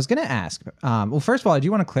 Yeah. So I was going to ask, well, first of all, I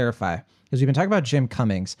do want to clarify, because we've been talking about Jim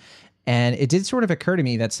Cummings, and it did sort of occur to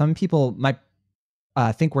me that some people might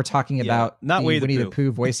think we're talking about not the Winnie the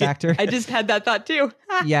Pooh voice actor. I just had that thought too.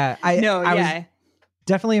 Yeah. I was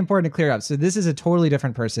definitely important to clear up. So this is a totally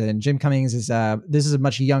different person. Jim Cummings is, this is a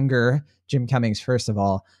much younger Jim Cummings, first of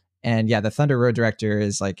all. And yeah, the Thunder Road director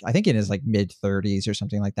is like, I think in his like mid 30s or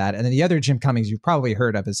something like that. And then the other Jim Cummings you've probably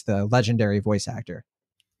heard of is the legendary voice actor.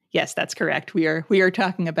 Yes, that's correct. We are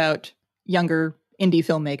talking about younger indie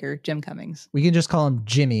filmmaker Jim Cummings. We can just call him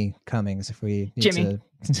Jimmy Cummings if we need Jimmy.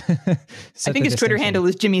 To I think his Twitter handle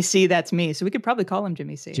is Jimmy C. That's me. So we could probably call him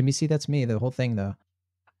Jimmy C. Jimmy C. That's me. The whole thing, though.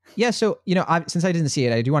 Yeah. So, since I didn't see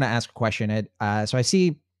it, I do want to ask a question. So I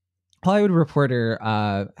see Hollywood Reporter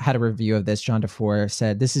had a review of this. John DeFore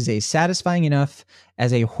said, "This is a satisfying enough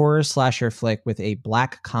as a horror slasher flick with a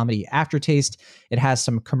black comedy aftertaste. It has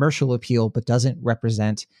some commercial appeal, but doesn't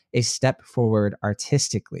represent a step forward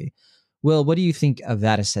artistically." Will, what do you think of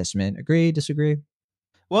that assessment? Agree, disagree?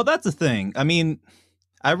 Well, that's the thing. I mean,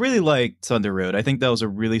 I really liked Thunder Road. I think that was a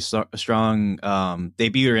really strong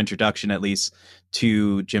debut or introduction, at least,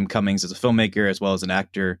 to Jim Cummings as a filmmaker, as well as an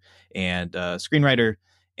actor and screenwriter.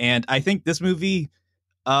 And I think this movie,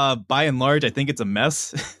 by and large, I think it's a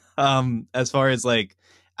mess. As far as like,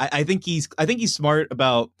 I think he's smart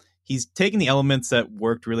about, he's taking the elements that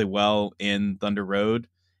worked really well in Thunder Road,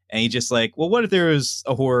 and he's just like, well, what if there was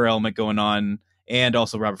a horror element going on, and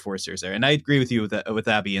also Robert Forster's there? And I agree with you with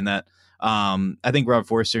Abby in that. I think Robert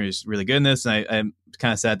Forster is really good in this, and I'm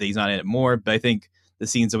kind of sad that he's not in it more. But I think the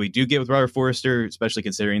scenes that we do get with Robert Forster, especially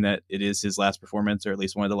considering that it is his last performance, or at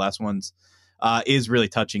least one of the last ones, is really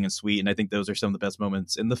touching and sweet. And I think those are some of the best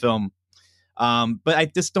moments in the film. But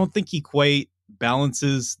I just don't think he quite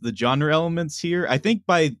balances the genre elements here. I think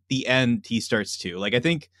by the end, he starts to. Like, I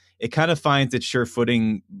think it kind of finds its sure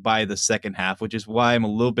footing by the second half, which is why I'm a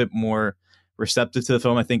little bit more receptive to the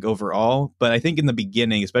film, I think, overall. But I think in the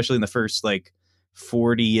beginning, especially in the first like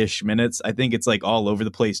 40-ish minutes, I think it's like all over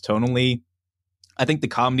the place tonally. I think the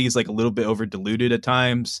comedy is like a little bit over diluted at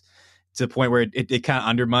times, to the point where it kind of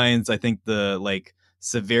undermines, I think, the like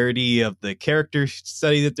severity of the character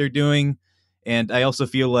study that they're doing. And I also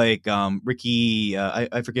feel like Ricky,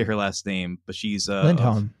 I forget her last name, but she's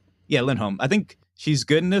Lindholm. Lindholm. I think she's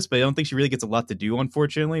good in this, but I don't think she really gets a lot to do,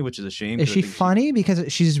 unfortunately, which is a shame. Is she funny?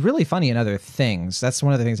 Because she's really funny in other things. That's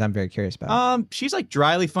one of the things I'm very curious about. She's like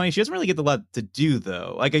dryly funny. She doesn't really get a lot to do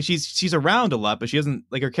though. Like she's around a lot, but she doesn't,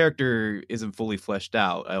 like, her character isn't fully fleshed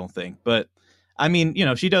out, I don't think. But I mean,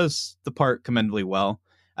 she does the part commendably well.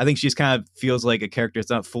 I think she's kind of feels like a character that's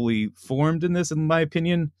not fully formed in this, in my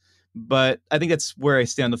opinion. But I think that's where I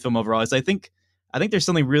stand on the film overall. Is I think there's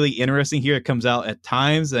something really interesting here that comes out at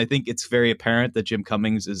times. And I think it's very apparent that Jim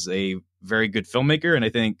Cummings is a very good filmmaker. And I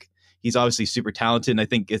think he's obviously super talented. And I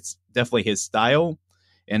think it's definitely his style.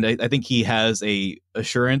 And I think he has a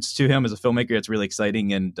assurance to him as a filmmaker that's really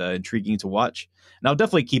exciting and intriguing to watch. And I'll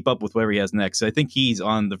definitely keep up with whatever he has next. So I think he's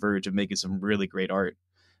on the verge of making some really great art.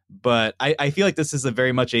 But I feel like this is a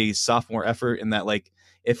very much a sophomore effort in that, like,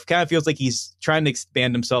 it kind of feels like he's trying to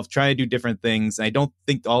expand himself, trying to do different things. And I don't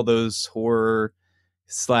think all those horror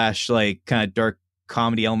 / like kind of dark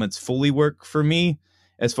comedy elements fully work for me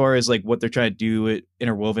as far as like what they're trying to do, it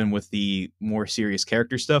interwoven with the more serious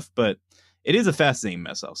character stuff. But it is a fascinating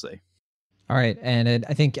mess, I'll say. All right. And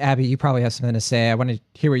I think, Abby, you probably have something to say. I want to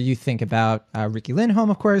hear what you think about Ricky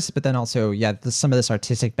Lindholm, of course, but then also, some of this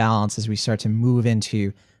artistic balance as we start to move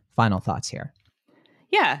into final thoughts here.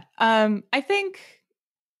 Yeah. I think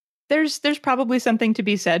there's probably something to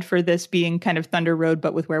be said for this being kind of Thunder Road,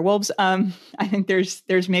 but with werewolves. I think there's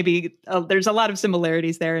maybe there's a lot of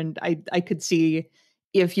similarities there. And I could see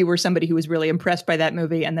if you were somebody who was really impressed by that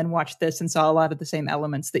movie and then watched this and saw a lot of the same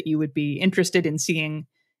elements, that you would be interested in seeing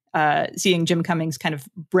Jim Cummings kind of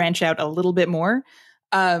branch out a little bit more.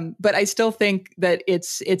 But I still think that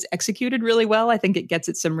it's executed really well. I think it gets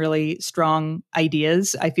at some really strong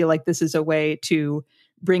ideas. I feel like this is a way to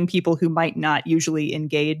bring people who might not usually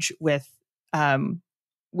engage with a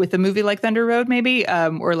movie like Thunder Road, maybe,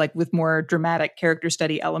 or like with more dramatic character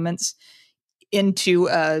study elements into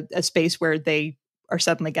a space where they are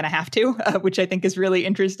suddenly going to have to, which I think is really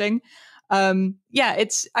interesting. I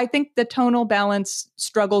think the tonal balance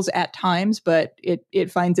struggles at times, but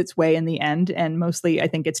it finds its way in the end. And mostly I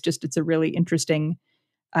think it's a really interesting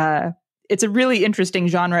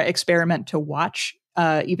genre experiment to watch,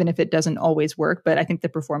 even if it doesn't always work. But I think the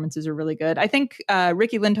performances are really good. I think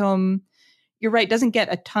Ricky Lindholm, you're right, doesn't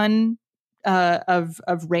get a ton of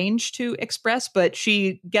range to express, but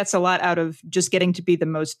she gets a lot out of just getting to be the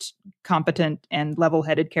most competent and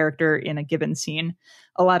level-headed character in a given scene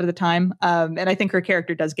a lot of the time. And I think her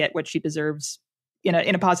character does get what she deserves in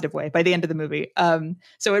a positive way by the end of the movie.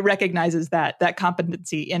 So it recognizes that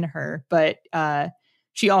competency in her, but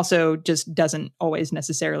she also just doesn't always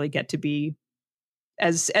necessarily get to be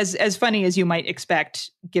as funny as you might expect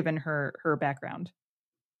given her background.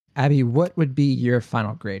 Abby, what would be your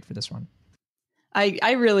final grade for this one?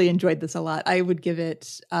 I really enjoyed this a lot. I would give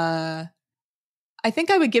it, I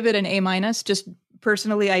think I would give it an A-. Just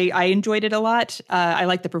personally, I enjoyed it a lot. I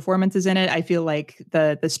like the performances in it. I feel like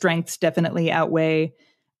the strengths definitely outweigh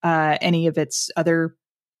any of its other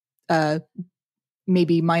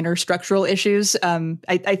maybe minor structural issues.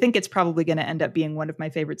 I think it's probably going to end up being one of my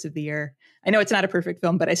favorites of the year. I know it's not a perfect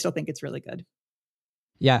film, but I still think it's really good.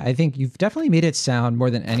 Yeah, I think you've definitely made it sound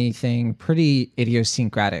more than anything pretty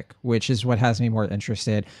idiosyncratic, which is what has me more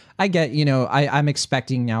interested. I get, I'm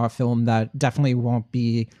expecting now a film that definitely won't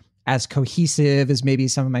be as cohesive as maybe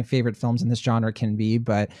some of my favorite films in this genre can be,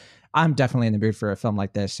 but I'm definitely in the mood for a film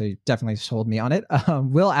like this. So you definitely sold me on it.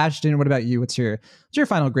 Will Ashton, what about you? What's your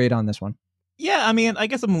final grade on this one? Yeah, I mean, I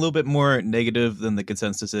guess I'm a little bit more negative than the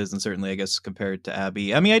consensus is, and certainly, I guess, compared to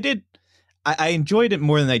Abby. I mean, I enjoyed it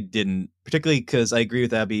more than I didn't, particularly because I agree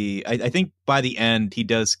with Abby. I think by the end, he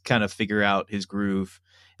does kind of figure out his groove.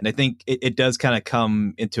 And I think it does kind of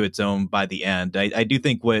come into its own by the end. I do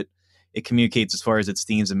think what it communicates as far as its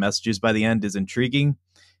themes and messages by the end is intriguing.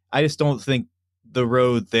 I just don't think the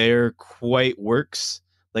road there quite works.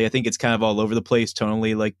 Like, I think it's kind of all over the place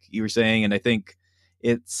tonally, like you were saying. And I think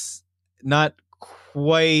it's not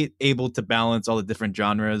quite able to balance all the different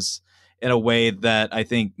genres in a way that I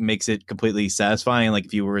think makes it completely satisfying. Like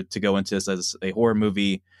if you were to go into this as a horror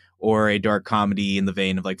movie or a dark comedy in the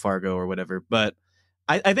vein of like Fargo or whatever. But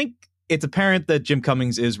I think it's apparent that Jim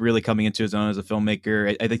Cummings is really coming into his own as a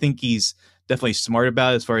filmmaker. I think he's definitely smart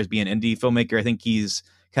about it as far as being an indie filmmaker. I think he's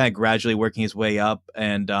kind of gradually working his way up.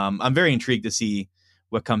 And I'm very intrigued to see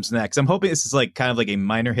what comes next. I'm hoping this is like kind of like a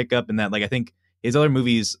minor hiccup in that, like, I think his other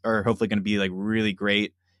movies are hopefully going to be like really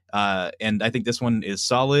great. And I think this one is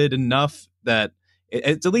solid enough that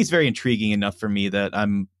it's at least very intriguing enough for me that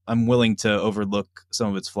I'm willing to overlook some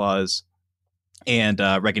of its flaws. and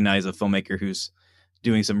recognize a filmmaker who's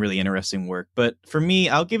doing some really interesting work. But for me,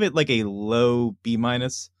 I'll give it like a low B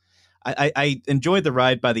minus. I enjoyed the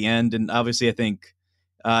ride by the end, and obviously I think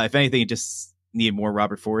if anything, it just needed more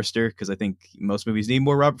Robert Forster, because I think most movies need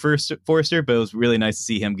more Robert Forster. But it was really nice to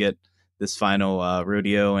see him get this final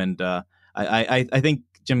rodeo, and I think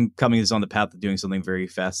Jim Cummings is on the path of doing something very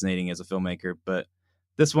fascinating as a filmmaker. But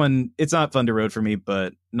this one, it's not Thunder Road for me,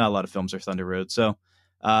 but not a lot of films are Thunder Road. So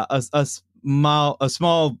a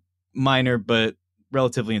small minor, but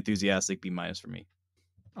relatively enthusiastic B minus for me.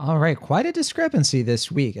 All right, quite a discrepancy this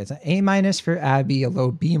week. It's an A minus for Abby, a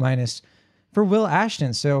low B minus for Will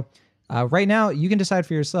Ashton. So right now, you can decide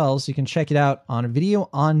for yourselves. You can check it out on video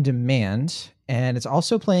on demand, and it's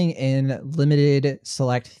also playing in limited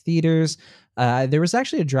select theaters. There was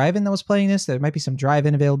actually a drive-in that was playing this. There might be some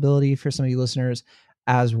drive-in availability for some of you listeners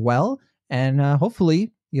as well, and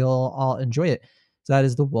hopefully you'll all enjoy it. So that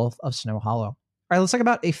is The Wolf of Snow Hollow. All right, let's talk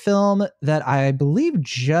about a film that I believe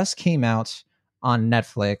just came out on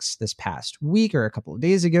Netflix this past week or a couple of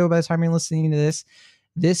days ago by the time you're listening to this.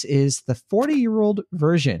 This is the 40-year-old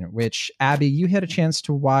version, which, Abby, you had a chance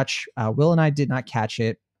to watch. Will and I did not catch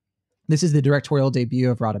it. This is the directorial debut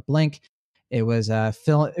of Radha Blank. It was a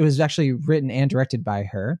film. It was actually written and directed by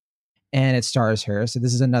her, and it stars her. So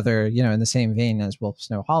this is another, in the same vein as Wolf of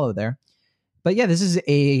Snow Hollow there. But yeah, this is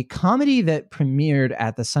a comedy that premiered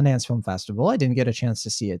at the Sundance Film Festival. I didn't get a chance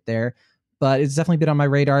to see it there, but it's definitely been on my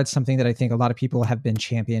radar. It's something that I think a lot of people have been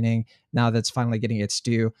championing now that's finally getting its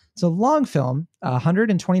due. It's a long film,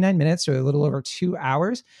 129 minutes, so a little over 2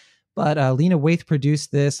 hours. But Lena Waithe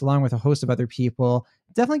produced this along with a host of other people.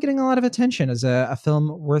 Definitely getting a lot of attention as a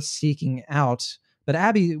film worth seeking out. But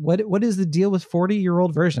Abby, what is the deal with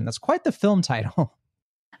 40-year-old version? That's quite the film title.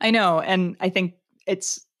 I know, and I think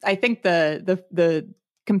the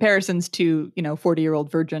comparisons to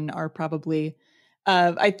 40-year-old virgin are probably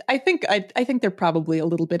I think they're probably a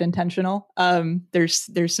little bit intentional.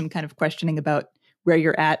 There's some kind of questioning about where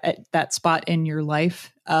you're at that spot in your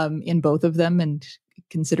life, in both of them, and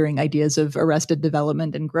considering ideas of arrested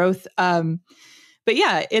development and growth. But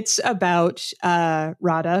yeah, it's about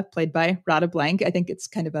Radha, played by Radha Blank. I think it's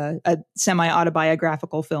kind of a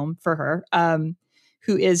semi-autobiographical film for her,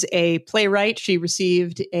 who is a playwright. She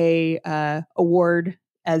received a award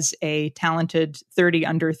as a talented 30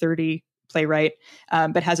 under 30 playwright,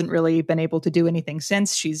 but hasn't really been able to do anything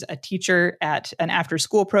since. She's a teacher at an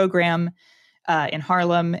after-school program in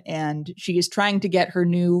Harlem, and she is trying to get her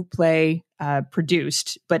new play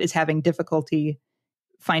produced, but is having difficulty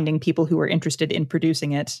finding people who are interested in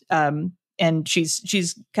producing it. And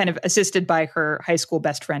she's kind of assisted by her high school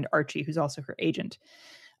best friend, Archie, who's also her agent.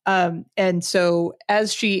 And so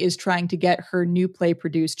as she is trying to get her new play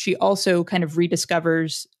produced, she also kind of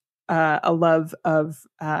rediscovers a love of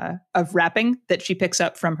rapping that she picks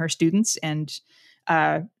up from her students, and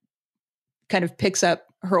kind of picks up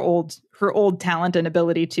her old talent and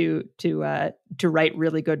ability to write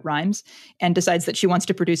really good rhymes, and decides that she wants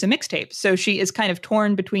to produce a mixtape. So she is kind of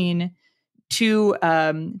torn between two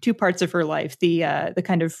parts of her life: the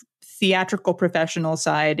kind of theatrical professional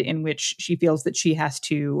side, in which she feels that she has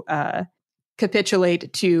to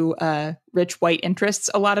capitulate to rich white interests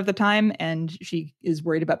a lot of the time, and she is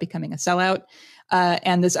worried about becoming a sellout.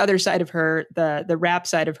 And this other side of her, the rap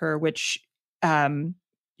side of her, which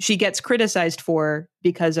she gets criticized for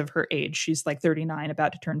because of her age. She's like 39,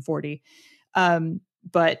 about to turn 40.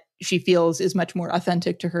 But she feels is much more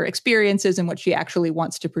authentic to her experiences and what she actually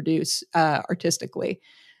wants to produce artistically.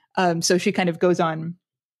 So she kind of goes on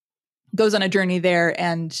a journey there,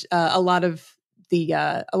 and a lot of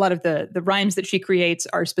the rhymes that she creates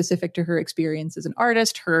are specific to her experience as an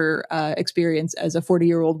artist, her experience as a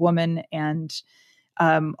 40-year-old woman, and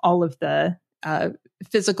all of the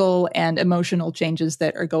physical and emotional changes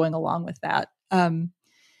that are going along with that.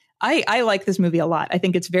 I like this movie a lot. I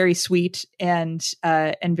think it's very sweet and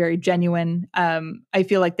very genuine. I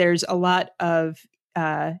feel like there's a lot of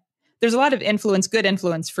influence, good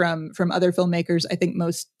influence from other filmmakers. I think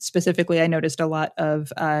most specifically, I noticed a lot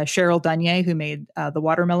of Cheryl Dunye, who made The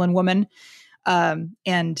Watermelon Woman,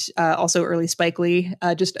 and also early Spike Lee.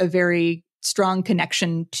 Just a very strong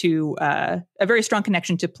connection to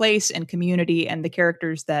place and community, and the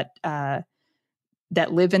characters that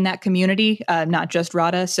live in that community, not just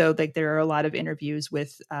Radha. So like there are a lot of interviews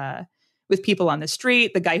with people on the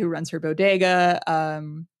street, the guy who runs her bodega,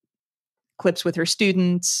 clips with her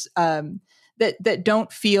students, that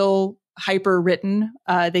don't feel hyper written.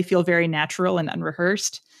 They feel very natural and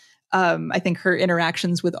unrehearsed. I think her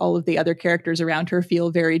interactions with all of the other characters around her feel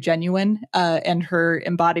very genuine, and her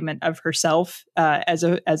embodiment of herself as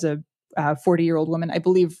a 40-year-old woman. I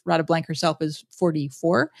believe Rada Blank herself is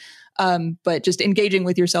 44. But just engaging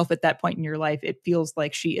with yourself at that point in your life, it feels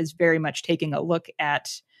like she is very much taking a look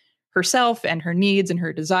at herself and her needs and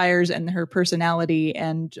her desires and her personality,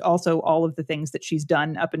 and also all of the things that she's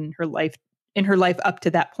done up in her life up to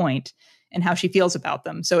that point and how she feels about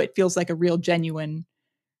them. So it feels like a real genuine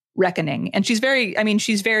reckoning. And she's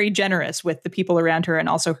very generous with the people around her and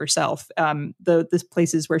also herself, the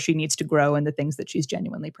places where she needs to grow and the things that she's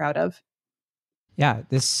genuinely proud of. Yeah,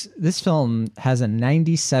 this film has a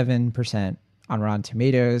 97% on Rotten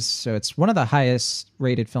Tomatoes, so it's one of the highest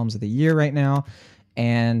rated films of the year right now.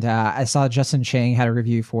 And I saw Justin Chang had a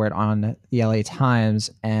review for it on the LA Times,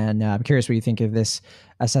 and I'm curious what you think of this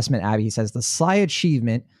assessment, Abby. He says, the sly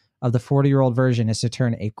achievement of the 40-year-old version is to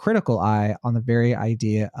turn a critical eye on the very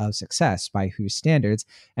idea of success by whose standards,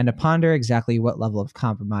 and to ponder exactly what level of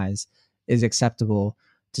compromise is acceptable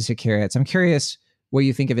to secure it. So I'm curious what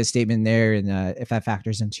you think of his statement there, and if that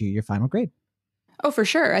factors into your final grade. Oh, for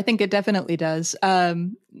sure. I think it definitely does.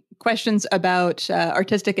 Questions about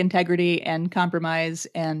artistic integrity and compromise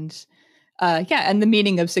and the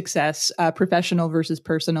meaning of success, professional versus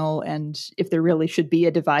personal, and if there really should be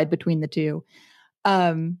a divide between the two.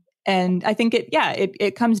 And I think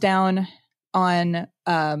it comes down on it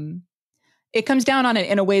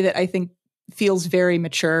in a way that I think feels very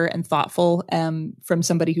mature and thoughtful from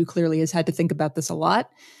somebody who clearly has had to think about this a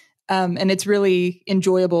lot. And it's really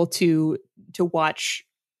enjoyable to watch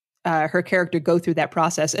her character go through that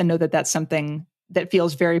process and know that that's something that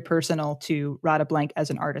feels very personal to Rada Blank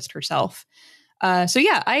as an artist herself.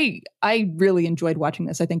 I really enjoyed watching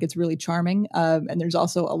this. I think it's really charming. And there's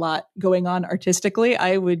also a lot going on artistically.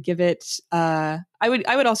 I would give it, I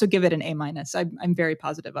would also give it an A-. I'm very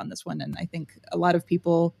positive on this one. And I think a lot of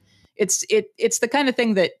people, it's the kind of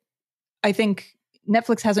thing that I think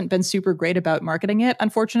Netflix hasn't been super great about marketing it,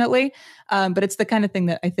 unfortunately. But it's the kind of thing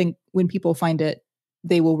that I think when people find it,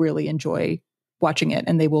 they will really enjoy watching it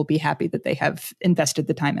and they will be happy that they have invested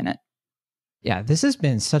the time in it. Yeah, this has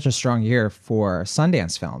been such a strong year for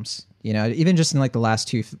Sundance films. You know, even just in like the last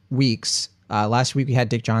 2 weeks. Last week we had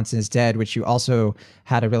Dick Johnson is Dead, which you also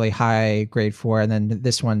had a really high grade for, and then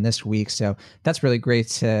this one this week. So that's really great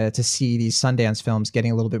to see these Sundance films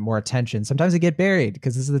getting a little bit more attention. Sometimes they get buried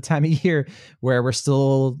because this is the time of year where we're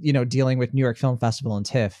still, dealing with New York Film Festival and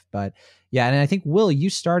TIFF. But yeah, and I think, Will, you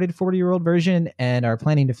started 40-year-old version and are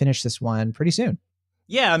planning to finish this one pretty soon.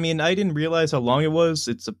 Yeah, I mean, I didn't realize how long it was.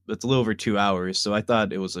 It's a little over 2 hours, so I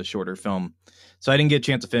thought it was a shorter film. So I didn't get a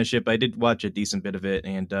chance to finish it, but I did watch a decent bit of it.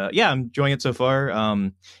 And I'm enjoying it so far.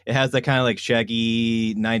 It has that kind of like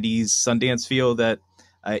shaggy 90s Sundance feel that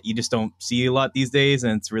you just don't see a lot these days.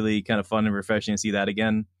 And it's really kind of fun and refreshing to see that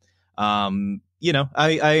again. I'm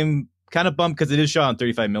kind of bummed because it is shot on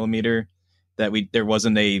 35 millimeter that there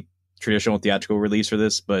wasn't a traditional theatrical release for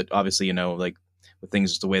this. But obviously, like with things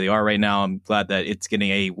just the way they are right now, I'm glad that it's getting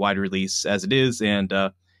a wide release as it is. And,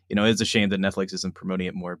 it's a shame that Netflix isn't promoting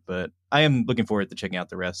it more, but I am looking forward to checking out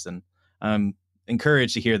the rest. And I'm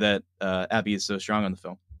encouraged to hear that Abby is so strong on the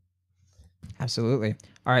film. Absolutely.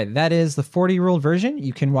 All right. That is the 40-year-old version.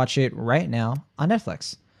 You can watch it right now on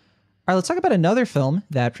Netflix. All right. Let's talk about another film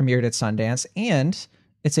that premiered at Sundance, and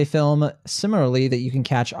it's a film similarly that you can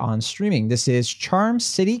catch on streaming. This is Charm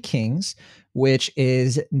City Kings, which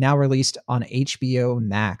is now released on HBO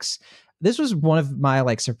Max. This was one of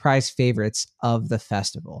my surprise favorites of the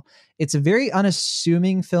festival. It's a very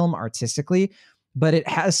unassuming film artistically, but it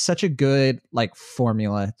has such a good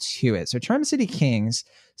formula to it. So Charm City Kings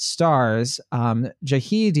stars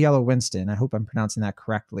Jahi Diallo Winston. I hope I'm pronouncing that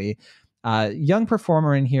correctly. Young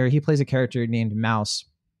performer in here. He plays a character named Mouse,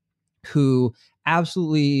 who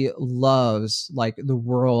absolutely loves the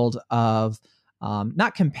world of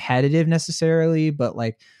not competitive necessarily, but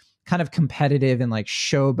kind of competitive and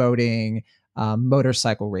showboating,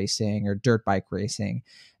 motorcycle racing or dirt bike racing.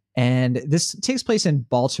 And this takes place in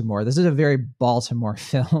Baltimore. This is a very Baltimore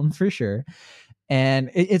film for sure.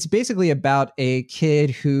 And it's basically about a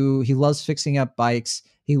kid who he loves fixing up bikes.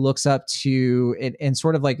 He looks up to it in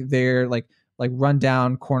sort of their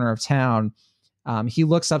rundown corner of town. He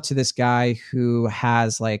looks up to this guy who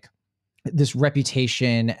has this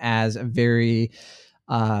reputation as a very,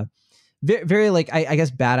 very I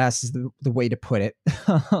guess badass is the way to put it,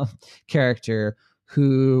 character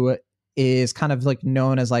who is kind of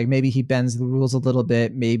known as maybe he bends the rules a little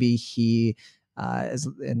bit. Maybe he is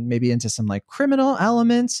maybe into some criminal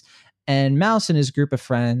elements. And Mouse and his group of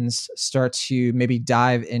friends start to maybe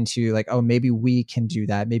dive into maybe we can do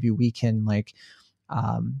that. Maybe we can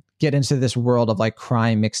get into this world of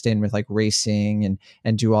crime mixed in with racing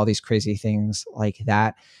and do all these crazy things like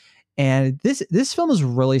that. And this film is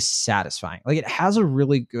really satisfying. Like, it has a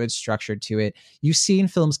really good structure to it. You've seen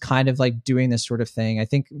films kind of like doing this sort of thing. I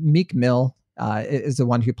think Meek Mill is the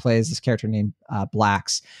one who plays this character named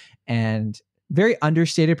Blacks, and very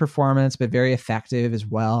understated performance, but very effective as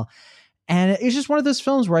well. And it's just one of those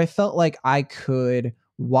films where I felt like I could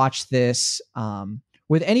watch this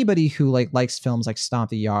with anybody who like likes films like Stomp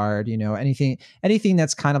the Yard, you know, anything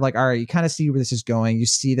that's kind of like, all right, you kind of see where this is going. You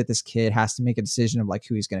see that this kid has to make a decision of like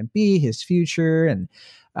who he's going to be, his future. And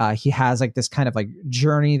he has like this kind of like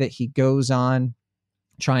journey that he goes on,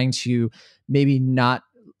 trying to maybe not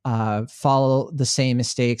follow the same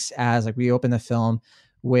mistakes as, like, we open the film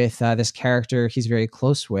with this character he's very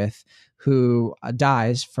close with, who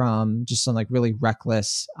dies from just some like really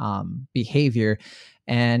reckless behavior.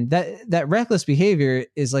 And that reckless behavior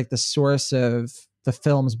is like the source of the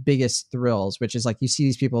film's biggest thrills, which is like, you see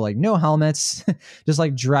these people like no helmets, just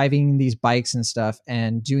like driving these bikes and stuff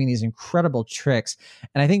and doing these incredible tricks.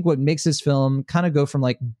 And I think what makes this film kind of go from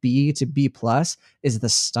like B to B plus is the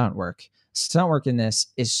stunt work. Stunt work in this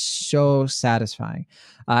is so satisfying.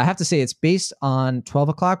 I have to say, it's based on 12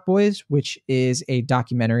 O'Clock Boys, which is a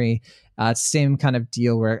documentary. It's the same kind of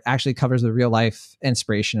deal where it actually covers the real life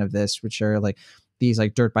inspiration of this, which are like these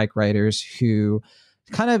like dirt bike riders who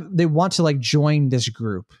they want to like join this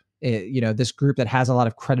group, this group that has a lot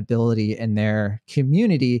of credibility in their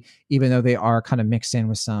community, even though they are kind of mixed in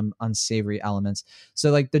with some unsavory elements. So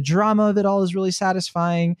like the drama of it all is really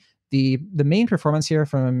satisfying. The main performance here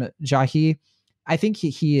from Jahi, I think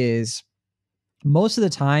he is, most of the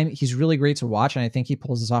time, he's really great to watch, and I think he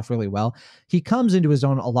pulls this off really well. He comes into his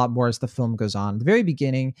own a lot more as the film goes on. At the very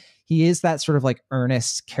beginning, he is that sort of like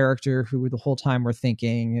earnest character who the whole time we're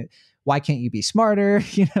thinking, why can't you be smarter?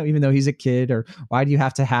 Even though he's a kid, or why do you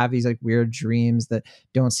have to have these like weird dreams that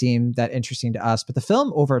don't seem that interesting to us? But the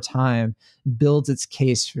film over time builds its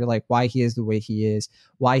case for like why he is the way he is,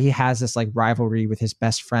 why he has this like rivalry with his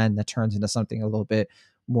best friend that turns into something a little bit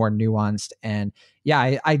more nuanced. And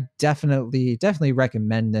yeah, I definitely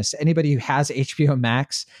recommend this. Anybody who has HBO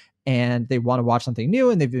Max and they want to watch something new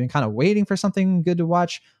and they've been kind of waiting for something good to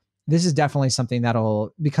watch, this is definitely something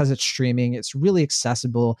that'll, because it's streaming, it's really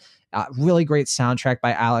accessible. Really great soundtrack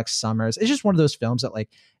by Alex Summers. It's just one of those films that like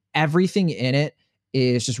everything in it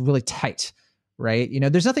is just really tight, right?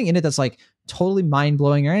 There's nothing in it that's like totally mind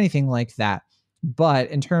blowing or anything like that. But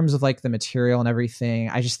in terms of like the material and everything,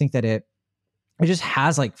 I just think that it just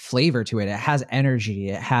has like flavor to it. It has energy.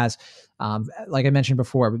 It has, like I mentioned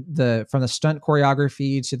before, from the stunt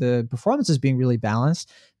choreography to the performances being really balanced.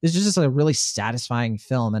 This is just a really satisfying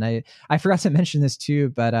film. And I forgot to mention this too,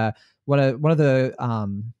 but one of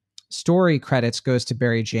the story credits goes to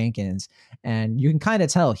Barry Jenkins, and you can kind of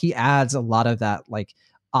tell he adds a lot of that like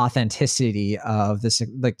authenticity of this,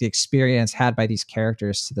 like the experience had by these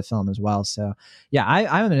characters to the film as well. So yeah,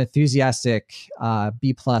 I'm an enthusiastic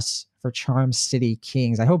B plus for Charm City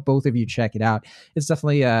Kings. I hope both of you check it out. It's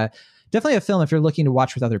definitely a film if you're looking to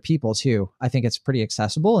watch with other people too. I think it's pretty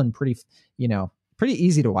accessible and pretty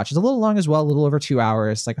easy to watch. It's a little long as well, a little over 2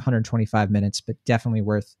 hours, like 125 minutes, but definitely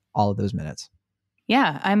worth all of those minutes.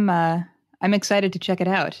 Yeah, I'm excited to check it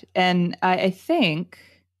out. And I think,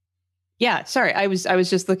 yeah, sorry, I was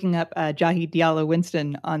just looking up Jahi Diallo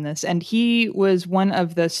Winston on this, and he was one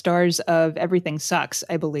of the stars of Everything Sucks,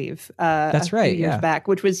 I believe. That's right, a few years back,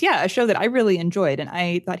 which was a show that I really enjoyed, and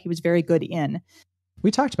I thought he was very good in.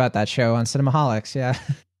 We talked about that show on Cinemaholics, yeah.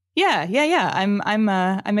 Yeah.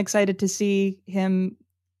 I'm excited to see him.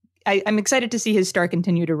 I'm excited to see his star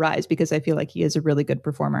continue to rise because I feel like he is a really good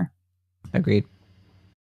performer. Agreed.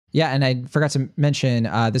 Yeah, and I forgot to mention,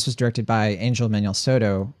 this was directed by Angel Manuel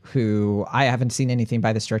Soto, who I haven't seen anything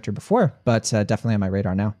by this director before, but definitely on my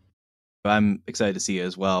radar now. I'm excited to see it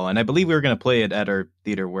as well. And I believe we were going to play it at our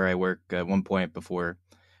theater where I work at one point before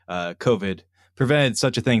COVID prevented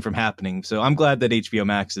such a thing from happening. So I'm glad that HBO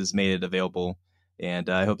Max has made it available, and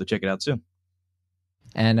I hope to check it out soon.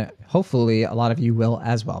 And hopefully a lot of you will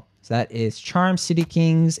as well. So that is Charm City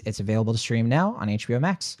Kings. It's available to stream now on HBO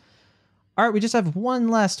Max. All right, we just have one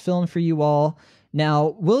last film for you all.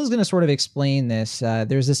 Now, Will's going to sort of explain this.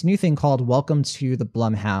 There's this new thing called Welcome to the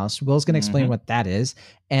Blumhouse. Will's going to explain what that is.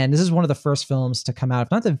 And this is one of the first films to come out,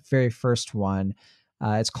 if not the very first one.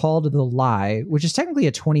 It's called The Lie, which is technically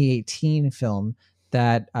a 2018 film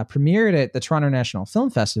that premiered at the Toronto National Film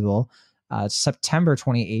Festival, September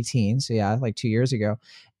 2018. So yeah, like 2 years ago.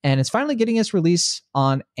 And it's finally getting its release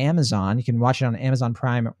on Amazon. You can watch it on Amazon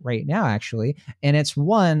Prime right now, actually. And it's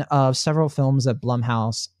one of several films that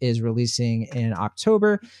Blumhouse is releasing in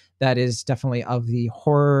October that is definitely of the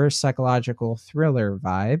horror psychological thriller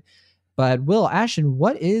vibe. But Will, Ashton,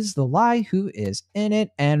 what is The Lie? Who is in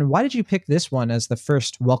it? And why did you pick this one as the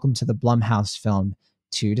first Welcome to the Blumhouse film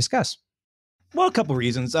to discuss? Well, a couple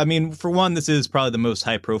reasons. I mean, for one, this is probably the most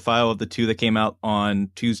high profile of the two that came out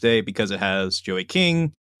on Tuesday because it has Joey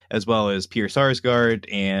King as well as Peter Sarsgaard.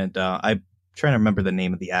 And I'm trying to remember the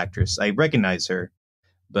name of the actress. I recognize her,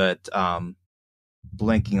 but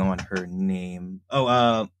blanking on her name.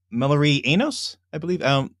 Oh, Mallory Enos, I believe.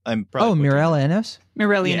 I'm probably Mireille Enos?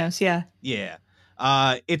 Mireille Enos, yeah. Yeah.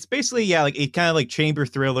 It's basically, like a kind of like chamber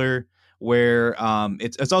thriller where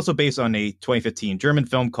it's also based on a 2015 German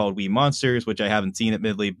film called We Monsters, which I haven't seen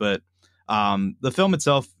admittedly, but the film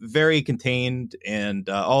itself very contained, and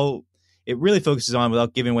all it really focuses on,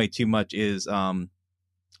 without giving away too much, is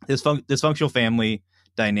this dysfunctional family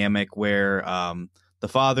dynamic where the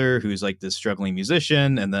father, who's like this struggling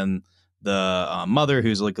musician, and then the mother,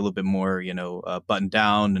 who's like a little bit more buttoned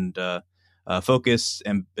down and focused,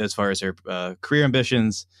 and as far as her career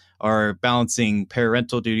ambitions, are balancing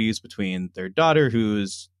parental duties between their daughter, who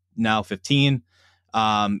is now 15,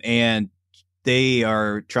 and they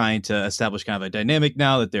are trying to establish kind of a dynamic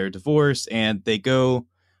now that they're divorced, and they go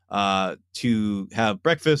to have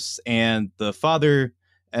breakfast, and the father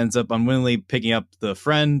ends up unwittingly picking up the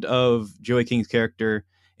friend of Joey King's character,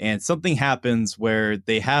 and something happens where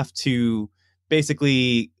they have to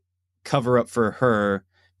basically cover up for her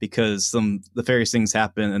because some nefarious things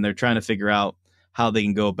happen, and they're trying to figure out how they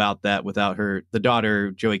can go about that without the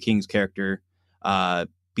daughter, Joey King's character,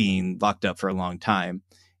 being locked up for a long time.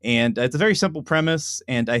 And it's a very simple premise.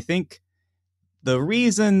 And I think the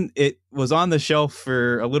reason it was on the shelf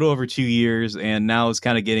for a little over 2 years and now is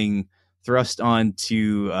kind of getting thrust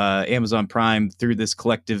onto Amazon Prime through this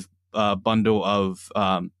collective bundle of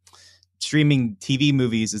streaming TV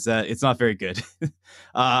movies is that it's not very good.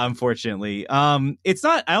 Unfortunately, it's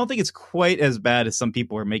not. I don't think it's quite as bad as some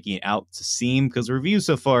people are making it out to seem, because reviews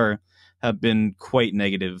so far have been quite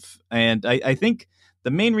negative. And I think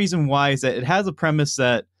the main reason why is that it has a premise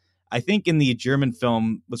that I think in the German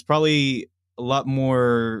film was probably a lot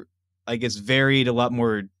more, I guess, varied, a lot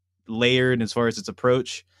more layered as far as its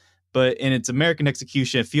approach. But in its American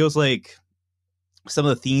execution, it feels like some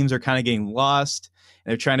of the themes are kind of getting lost.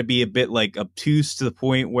 And they're trying to be a bit like obtuse to the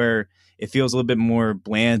point where it feels a little bit more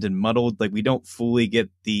bland and muddled. Like we don't fully get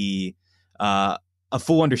the a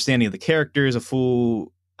full understanding of the characters, a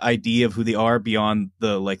full idea of who they are beyond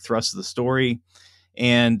the like thrust of the story.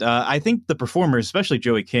 And I think the performers, especially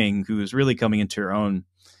Joey King, who is really coming into her own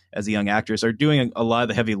as a young actress, are doing a lot of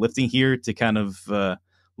the heavy lifting here to kind of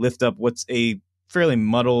lift up what's a fairly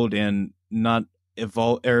muddled and not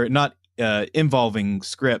involving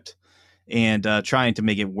script, and trying to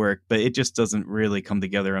make it work, but it just doesn't really come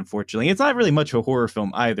together, unfortunately. It's not really much of a horror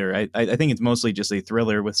film either. I think it's mostly just a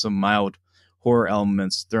thriller with some mild horror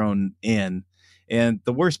elements thrown in. And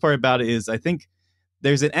the worst part about it is I think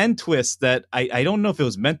there's an end twist that I don't know if it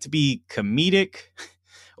was meant to be comedic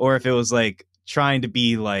or if it was like trying to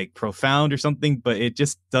be like profound or something, but it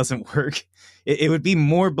just doesn't work. It would be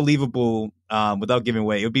more believable, without giving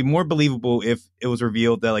away, it would be more believable if it was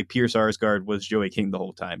revealed that like Peter Sarsgaard was Joey King the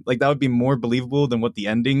whole time. Like that would be more believable than what the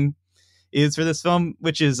ending is for this film,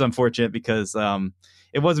 which is unfortunate because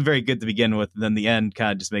it wasn't very good to begin with. And then the end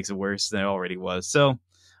kind of just makes it worse than it already was. So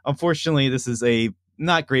unfortunately, this is a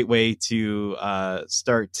not great way to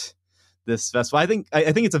start this festival. I think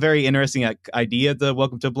it's a very interesting idea, the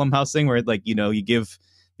Welcome to Blumhouse thing, where like, you give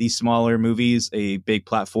these smaller movies a big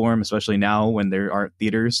platform, especially now when there aren't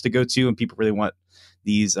theaters to go to and people really want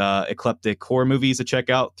these eclectic horror movies to check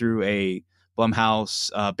out through a Blumhouse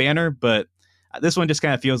banner. But this one just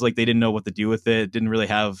kind of feels like they didn't know what to do with it. Didn't really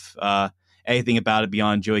have anything about it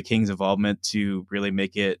beyond Joey King's involvement to really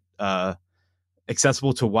make it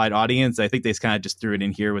accessible to a wide audience. I think they kind of just threw it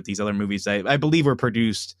in here with these other movies I believe were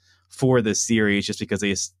produced for this series just because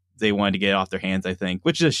they wanted to get it off their hands, I think,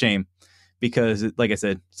 which is a shame. Because, like I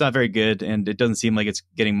said, it's not very good, and it doesn't seem like it's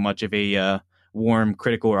getting much of a warm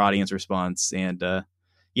critical or audience response. And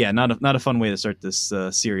not a fun way to start this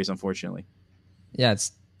series, unfortunately. Yeah,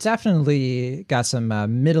 it's definitely got some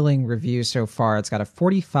middling reviews so far. It's got a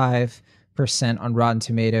 45% on Rotten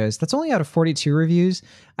Tomatoes. That's only out of 42 reviews.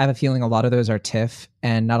 I have a feeling a lot of those are TIFF,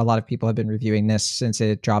 and not a lot of people have been reviewing this since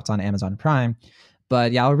it dropped on Amazon Prime.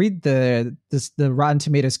 But yeah, I'll read the Rotten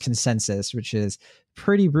Tomatoes consensus, which is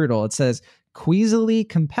pretty brutal. It says, queasily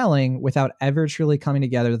compelling without ever truly coming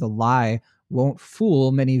together, The Lie won't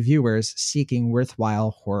fool many viewers seeking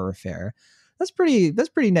worthwhile horror fare. That's pretty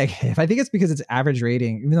negative. I think it's because its average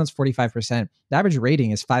rating, even though it's 45%, the average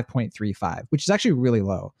rating is 5.35, which is actually really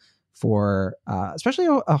low for especially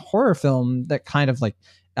a horror film that kind of like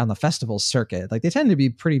on the festival circuit. Like they tend to be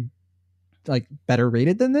pretty like better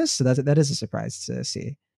rated than this. So that is a surprise to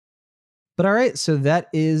see. But all right, so that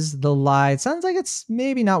is The Lie. It sounds like it's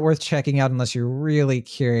maybe not worth checking out unless you're really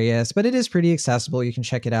curious, but it is pretty accessible. You can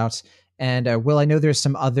check it out. And Will, I know there's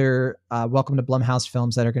some other Welcome to Blumhouse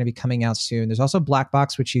films that are going to be coming out soon. There's also Black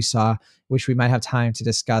Box, which you saw, which we might have time to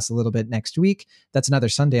discuss a little bit next week. That's another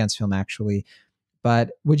Sundance film, actually.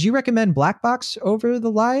 But would you recommend Black Box over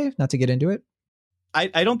The Lie? Not to get into it.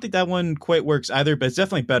 I don't think that one quite works either, but it's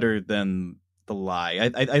definitely better than The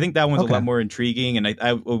Lie. I think that one's a lot more intriguing, and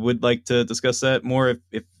I would like to discuss that more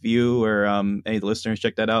if you or any of the listeners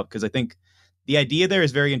check that out, because I think the idea there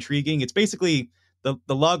is very intriguing. It's basically the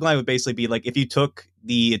log line would basically be like if you took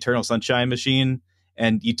the Eternal Sunshine Machine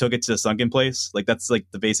and you took it to a sunken place. Like that's like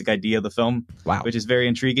the basic idea of the film. Wow. Which is very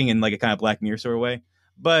intriguing in like a kind of Black Mirror sort of way.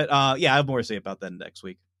 But yeah, I have more to say about that next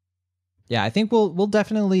week. Yeah, I think we'll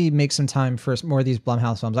definitely make some time for more of these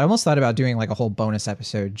Blumhouse films. I almost thought about doing like a whole bonus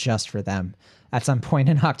episode just for them at some point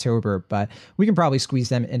in October, but we can probably squeeze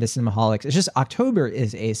them into Cinemaholics. It's just October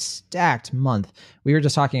is a stacked month. We were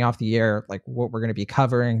just talking off the air, like what we're going to be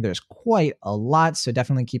covering. There's quite a lot, so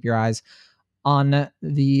definitely keep your eyes on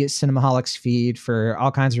the Cinemaholics feed for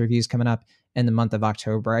all kinds of reviews coming up in the month of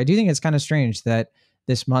October. I do think it's kind of strange that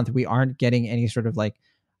this month we aren't getting any sort of like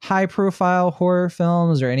high profile horror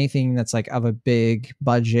films or anything that's like of a big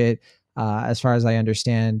budget. As far as I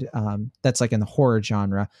understand, that's like in the horror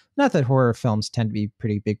genre. Not that horror films tend to be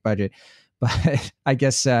pretty big budget, but I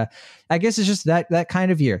guess it's just that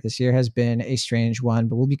kind of year. This year has been a strange one,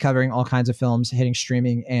 but we'll be covering all kinds of films hitting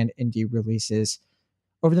streaming and indie releases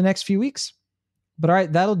over the next few weeks. But all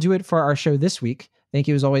right, that'll do it for our show this week. Thank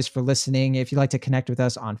you as always for listening. If you'd like to connect with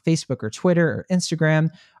us on Facebook or Twitter or Instagram,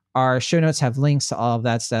 our show notes have links to all of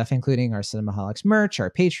that stuff, including our Cinemaholics merch,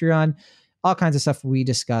 our Patreon, all kinds of stuff we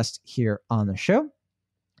discussed here on the show.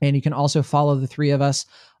 And you can also follow the three of us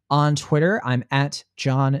on Twitter. I'm at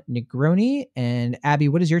John Negroni. And Abby,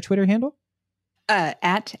 what is your Twitter handle?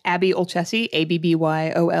 At Abby Olcese,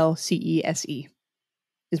 ABBYOLCESE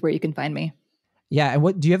is where you can find me. Yeah. And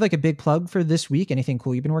what do you have like a big plug for this week? Anything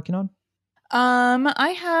cool you've been working on? I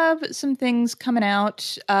have some things coming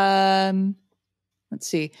out. Let's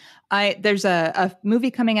see. There's a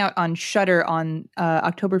movie coming out on Shudder on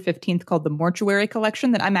October 15th called The Mortuary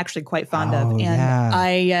Collection that I'm actually quite fond of.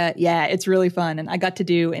 And it's really fun. And I got to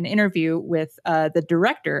do an interview with the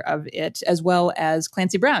director of it, as well as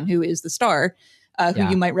Clancy Brown, who is the star, who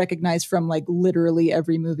you might recognize from like literally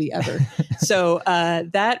every movie ever. So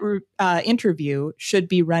that interview should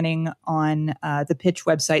be running on the Pitch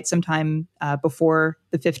website sometime before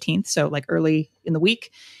the 15th. So like early in the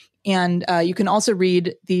week. And you can also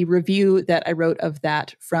read the review that I wrote of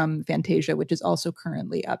that from Fantasia, which is also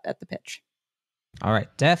currently up at the Pitch. All right.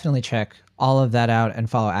 Definitely check all of that out and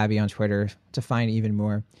follow Abby on Twitter to find even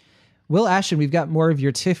more. Will Ashton, we've got more of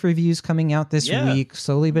your TIFF reviews coming out this week,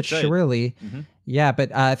 slowly but surely. Mm-hmm. Yeah,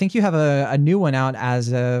 but I think you have a new one out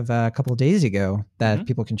as of a couple of days ago that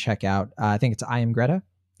people can check out. I think it's I Am Greta.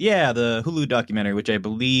 Yeah, the Hulu documentary, which I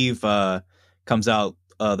believe comes out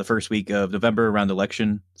the first week of November around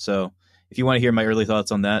election. So if you want to hear my early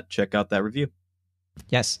thoughts on that, check out that review.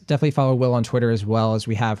 Yes, definitely follow Will on Twitter as well, as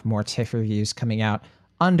we have more TIFF reviews coming out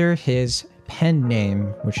under his pen name,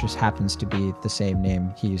 which just happens to be the same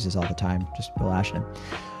name he uses all the time, just Will Ashton.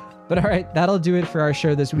 But all right, that'll do it for our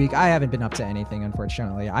show this week. I haven't been up to anything,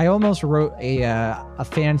 unfortunately. I almost wrote a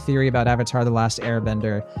fan theory about Avatar: The Last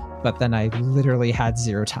Airbender, but then I literally had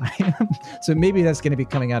zero time. So maybe that's going to be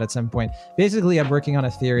coming out at some point. Basically, I'm working on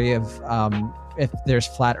a theory of if there's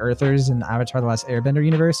flat earthers in Avatar: The Last Airbender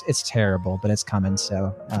universe. It's terrible, but it's coming.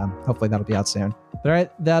 So hopefully that'll be out soon. But all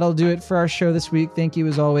right, that'll do it for our show this week. Thank you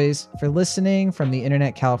as always for listening. From the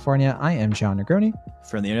Internet California, I am John Negroni.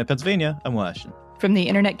 From the Internet Pennsylvania, I'm Will Ashton. From the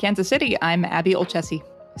Internet Kansas City, I'm Abby Olcese.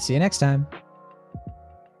 See you next time.